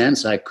that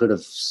sense, I could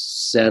have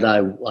said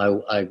I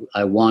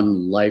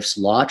won life's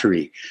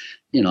lottery.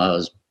 I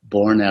was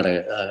born at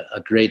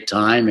a great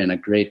time in a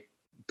great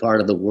part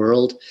of the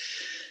world.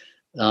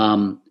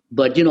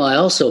 But I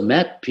also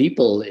met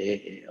people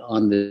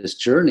on this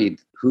journey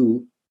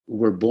who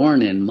were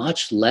born in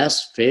much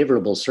less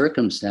favorable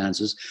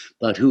circumstances,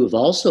 but who have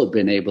also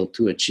been able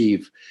to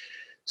achieve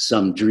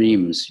some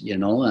dreams,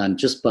 and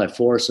just by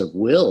force of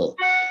will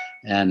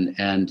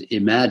and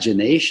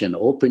imagination,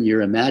 open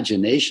your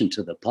imagination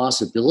to the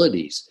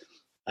possibilities.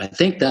 I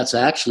think that's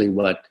actually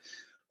what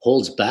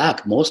holds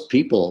back most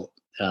people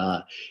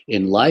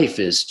in life,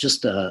 is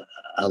just a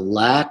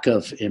lack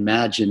of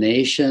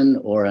imagination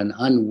or an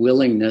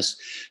unwillingness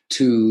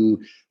to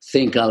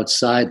think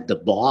outside the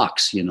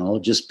box,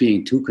 just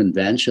being too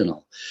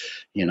conventional.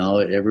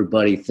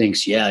 Everybody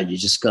thinks, you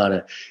just got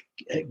to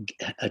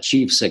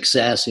achieve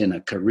success in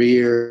a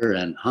career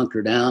and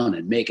hunker down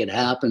and make it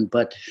happen.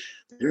 But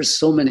there's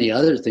so many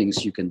other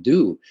things you can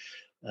do.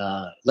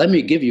 Let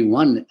me give you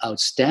one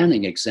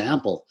outstanding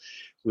example.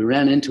 We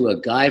ran into a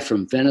guy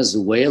from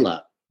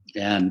Venezuela,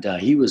 and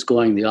he was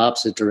going the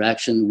opposite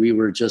direction. We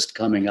were just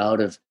coming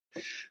out of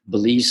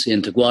Belize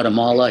into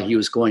Guatemala. He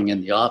was going in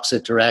the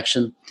opposite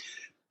direction.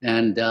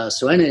 And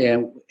so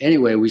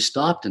anyway, we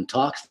stopped and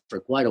talked for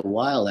quite a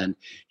while, and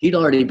he'd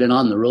already been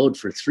on the road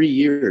for 3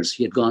 years.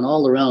 He had gone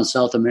all around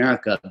South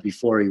America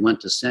before he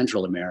went to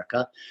Central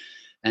America,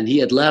 and he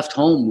had left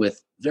home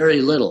with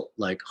very little,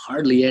 like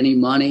hardly any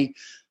money,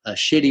 a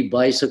shitty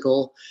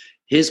bicycle.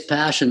 His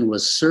passion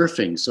was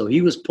surfing, so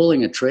he was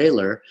pulling a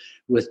trailer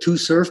with 2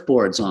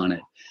 surfboards on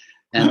it,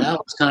 and that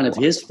was kind of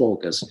his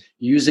focus,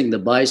 using the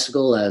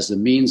bicycle as a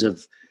means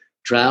of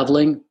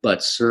traveling, but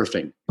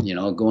surfing,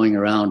 going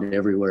around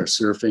everywhere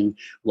surfing.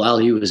 While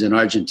he was in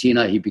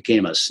Argentina, he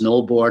became a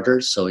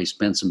snowboarder. So he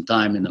spent some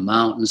time in the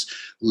mountains,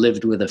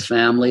 lived with a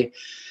family.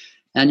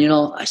 And,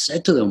 I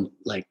said to them,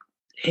 like,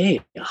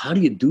 hey, how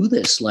do you do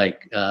this?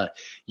 Like,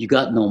 you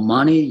got no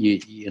money,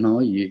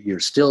 you're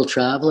still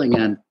traveling.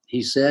 And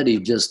he said he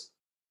just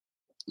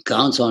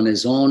counts on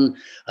his own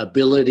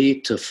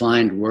ability to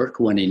find work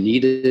when he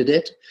needed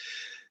it.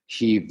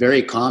 He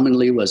very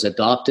commonly was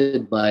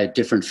adopted by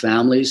different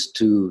families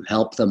to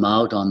help them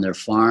out on their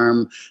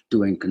farm,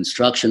 doing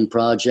construction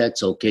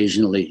projects.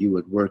 Occasionally, he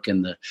would work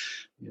in the,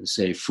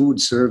 food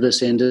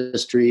service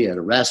industry at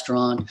a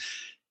restaurant.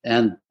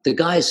 And the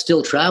guy is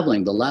still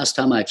traveling. The last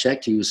time I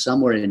checked, he was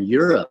somewhere in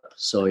Europe.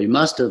 So he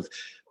must have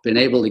been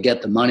able to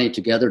get the money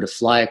together to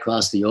fly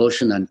across the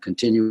ocean and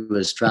continue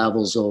his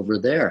travels over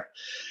there.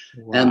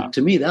 Wow. And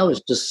to me, that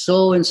was just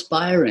so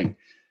inspiring.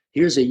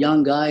 Here's a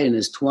young guy in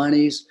his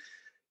 20s.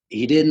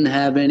 He didn't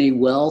have any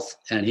wealth,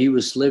 and he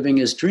was living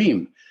his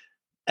dream.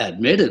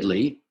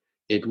 Admittedly,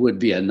 it would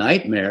be a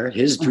nightmare.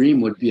 His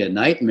dream would be a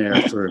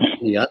nightmare for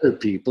the other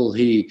people.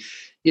 He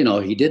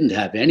didn't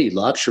have any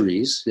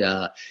luxuries.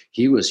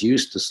 He was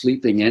used to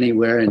sleeping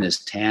anywhere in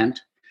his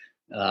tent.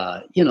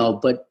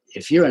 But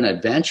if you're an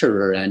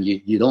adventurer and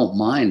you don't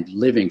mind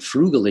living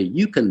frugally,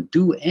 you can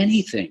do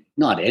anything.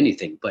 Not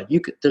anything, but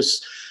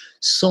there's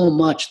so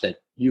much that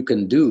you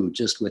can do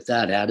just with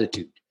that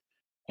attitude.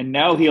 And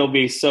now he'll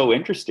be so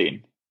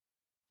interesting.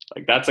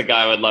 Like, that's a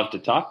guy I would love to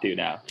talk to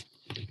now.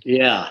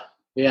 Yeah.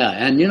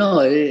 And,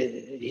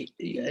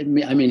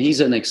 he's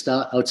an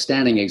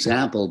outstanding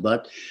example,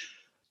 but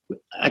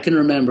I can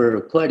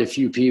remember quite a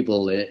few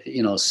people,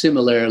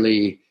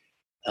 similarly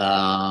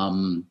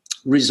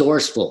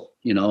resourceful,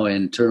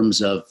 in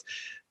terms of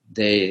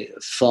they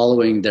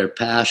following their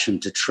passion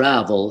to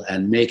travel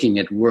and making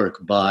it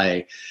work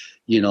by,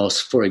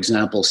 for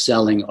example,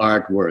 selling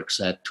artworks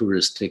at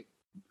touristic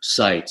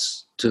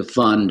sites to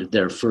fund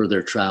their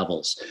further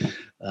travels,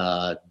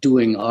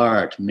 doing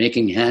art,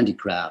 making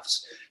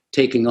handicrafts,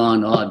 taking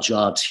on odd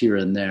jobs here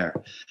and there.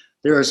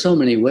 There are so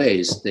many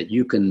ways that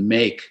you can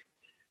make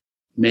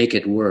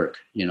it work,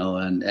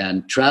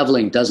 and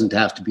traveling doesn't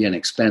have to be an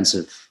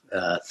expensive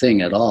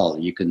thing at all.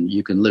 You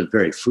can live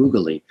very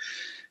frugally.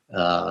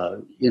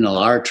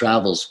 Our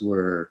travels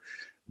were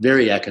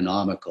very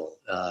economical.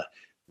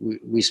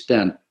 We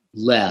spent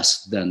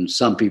less than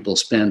some people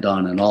spend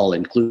on an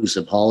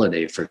all-inclusive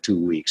holiday for 2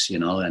 weeks,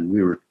 and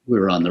we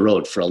were on the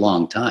road for a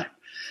long time.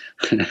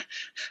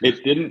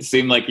 It didn't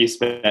seem like you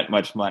spent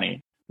much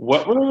money.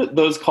 What were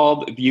those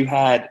called?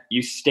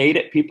 You stayed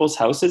at people's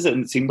houses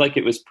and it seemed like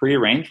it was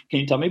prearranged. Can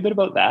you tell me a bit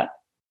about that?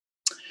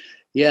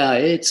 Yeah,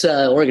 it's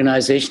an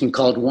organization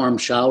called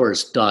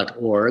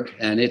warmshowers.org,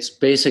 and it's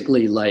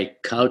basically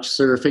like couch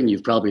surfing.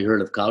 You've probably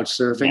heard of couch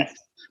surfing, yes.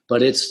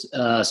 But it's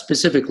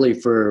specifically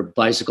for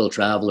bicycle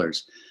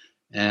travelers.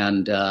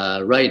 And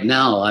right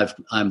now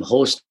I'm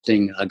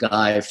hosting a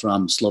guy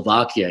from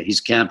Slovakia. He's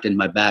camped in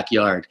my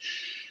backyard,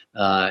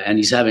 and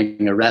he's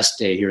having a rest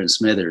day here in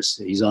Smithers.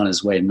 He's on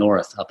his way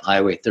north up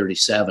Highway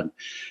 37.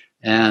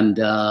 And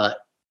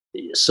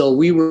so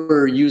we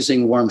were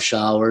using Warm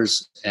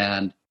Showers,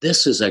 and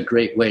this is a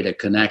great way to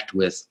connect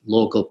with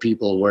local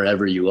people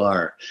wherever you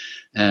are.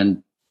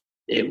 And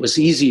it was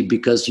easy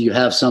because you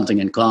have something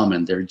in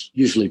common. They're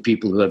usually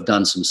people who have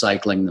done some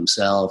cycling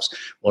themselves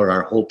or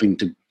are hoping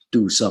to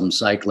do some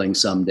cycling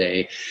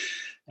someday.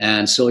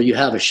 And so you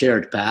have a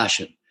shared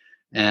passion.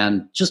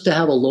 And just to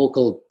have a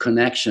local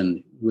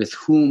connection with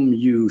whom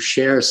you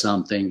share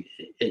something,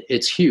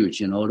 it's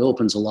huge. It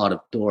opens a lot of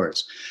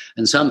doors.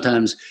 And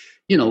sometimes,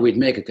 we'd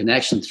make a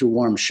connection through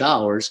Warm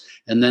Showers,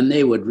 and then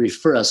they would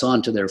refer us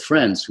on to their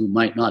friends who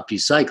might not be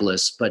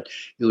cyclists, but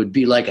it would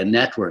be like a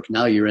network.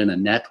 Now you're in a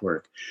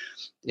network.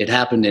 It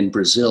happened in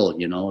Brazil,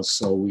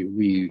 so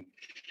we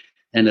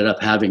ended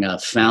up having a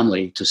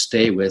family to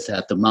stay with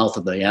at the mouth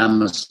of the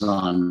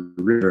Amazon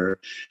River,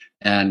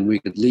 and we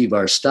could leave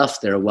our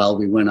stuff there while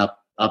we went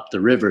up the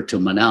river to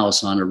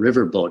Manaus on a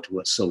riverboat.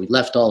 So we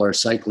left all our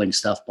cycling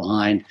stuff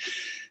behind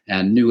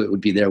and knew it would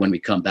be there when we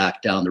come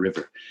back down the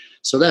river.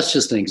 So that's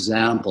just an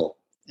example.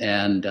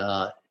 And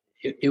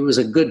it was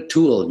a good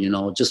tool,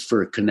 just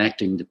for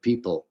connecting to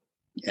people.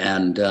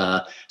 And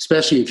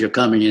especially if you're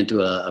coming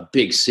into a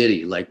big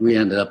city, like we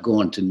ended up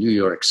going to New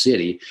York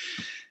City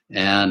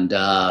and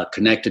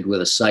connected with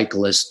a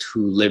cyclist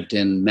who lived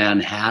in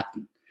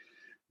Manhattan.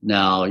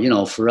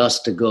 Now, for us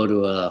to go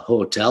to a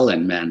hotel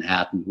in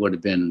Manhattan would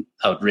have been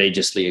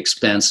outrageously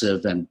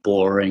expensive and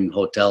boring.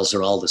 Hotels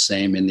are all the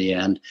same in the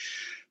end.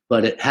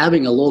 But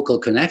having a local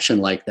connection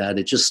like that,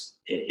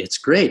 it's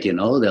great.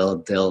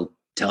 They'll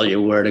tell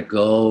you where to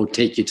go,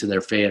 take you to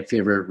their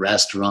favorite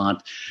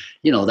restaurant,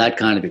 that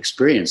kind of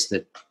experience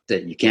that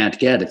you can't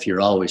get if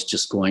you're always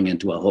just going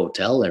into a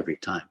hotel every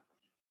time.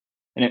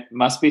 And it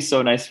must be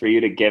so nice for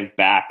you to give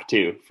back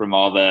too, from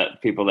all the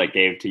people that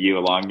gave to you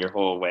along your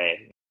whole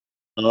way.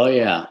 Oh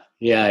yeah.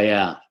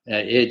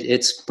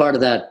 It's part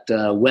of that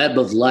web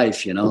of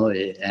life,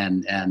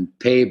 and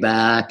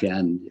payback,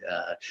 and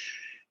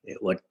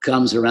what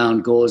comes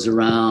around goes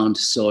around.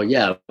 So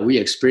yeah, we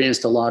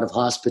experienced a lot of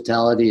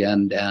hospitality,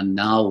 and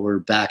now we're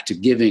back to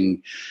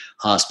giving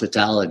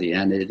hospitality,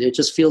 and it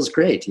just feels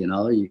great.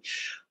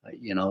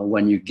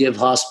 When you give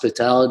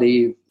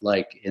hospitality,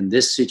 like in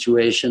this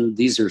situation,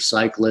 these are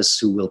cyclists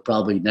who we'll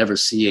probably never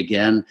see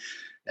again.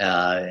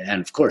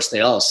 And of course they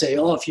all say,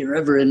 oh, if you're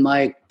ever in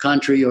my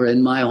country or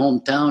in my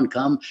hometown,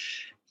 come,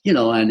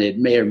 and it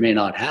may or may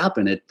not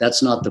happen.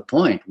 That's not the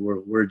point.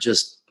 We're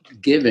just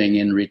giving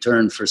in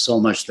return for so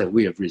much that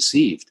we have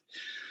received.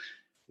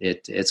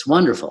 It's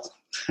wonderful.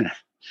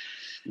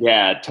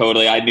 Yeah,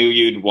 totally. I knew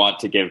you'd want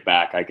to give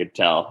back. I could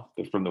tell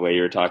from the way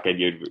you were talking,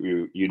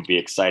 you'd be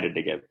excited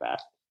to give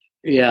back.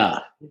 Yeah.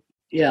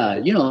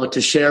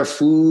 To share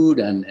food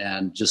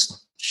and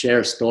just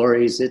share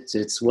stories.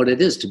 It's what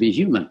it is to be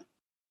human.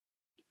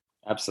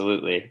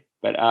 Absolutely.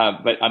 But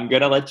I'm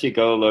gonna let you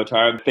go,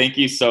 Lothar. Thank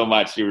you so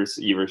much.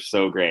 You were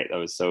so great. That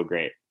was so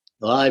great.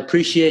 Well, I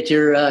appreciate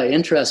your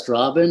interest,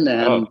 Robin.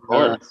 And of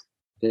course.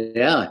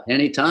 Yeah,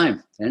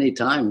 anytime.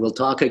 We'll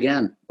talk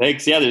again.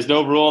 Thanks. Yeah, there's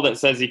no rule that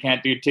says you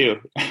can't do two.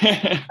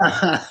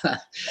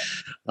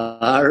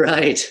 All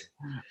right.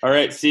 All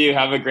right. See you.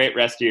 Have a great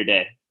rest of your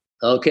day.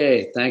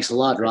 Okay. Thanks a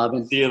lot,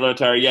 Robin. See you,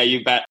 Lothar. Yeah,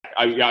 you bet.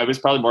 I was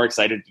probably more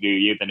excited to do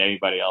you than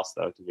anybody else,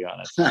 though, to be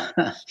honest.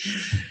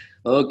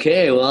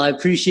 Okay. Well, I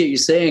appreciate you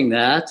saying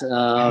that.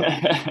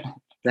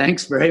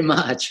 Thanks very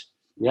much.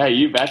 Yeah,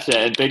 you betcha.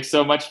 And thanks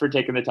so much for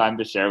taking the time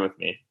to share with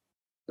me.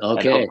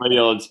 Okay. And hopefully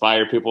you'll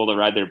inspire people to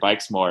ride their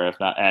bikes more, if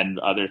not, and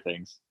other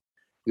things.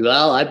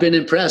 Well, I've been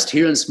impressed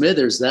here in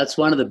Smithers. That's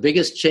one of the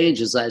biggest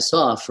changes I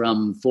saw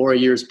from 4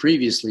 years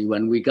previously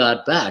when we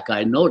got back.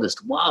 I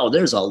noticed, wow,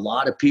 there's a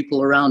lot of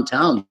people around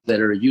town that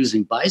are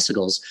using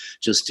bicycles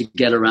just to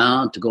get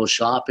around, to go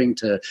shopping,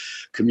 to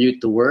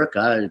commute to work.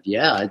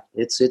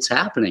 It's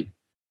happening.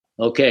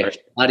 Okay. Right.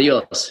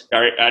 Adios.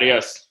 All right.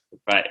 Adios.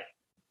 Bye.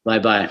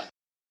 Bye-bye.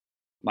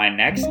 My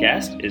next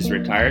guest is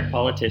retired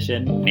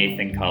politician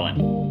Nathan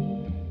Cullen.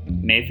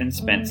 Nathan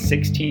spent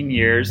 16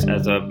 years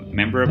as a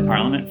member of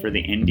parliament for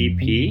the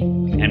NDP,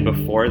 and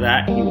before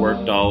that he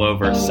worked all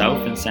over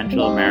South and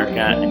Central America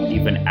and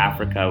even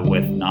Africa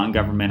with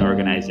non-government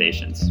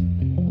organizations.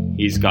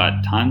 He's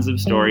got tons of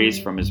stories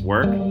from his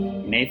work.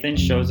 Nathan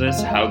shows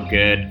us how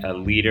good a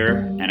leader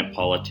and a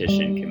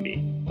politician can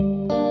be.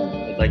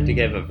 I'd like to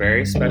give a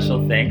very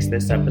special thanks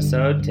this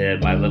episode to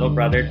my little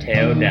brother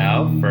Teo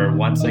Dow for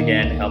once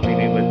again helping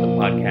me with the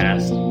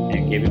podcast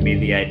and giving me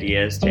the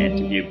ideas to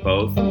interview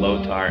both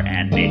Lothar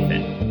and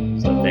Nathan.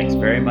 So thanks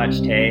very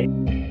much, Tay.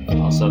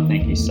 Also,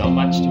 thank you so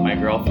much to my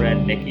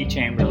girlfriend Nikki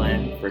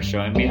Chamberlain for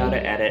showing me how to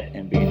edit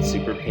and being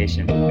super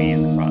patient with me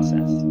in the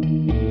process.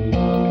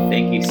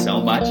 Thank you so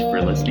much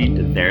for listening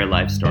to Their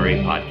Life Story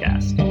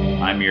podcast.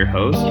 I'm your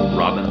host,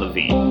 Robin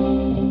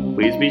Levine.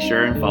 Please be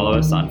sure and follow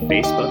us on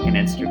Facebook and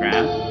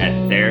Instagram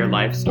at Their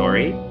Life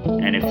Story.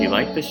 And if you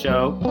like the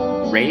show,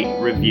 rate,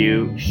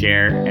 review,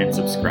 share, and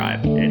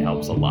subscribe. It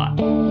helps a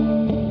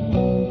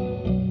lot.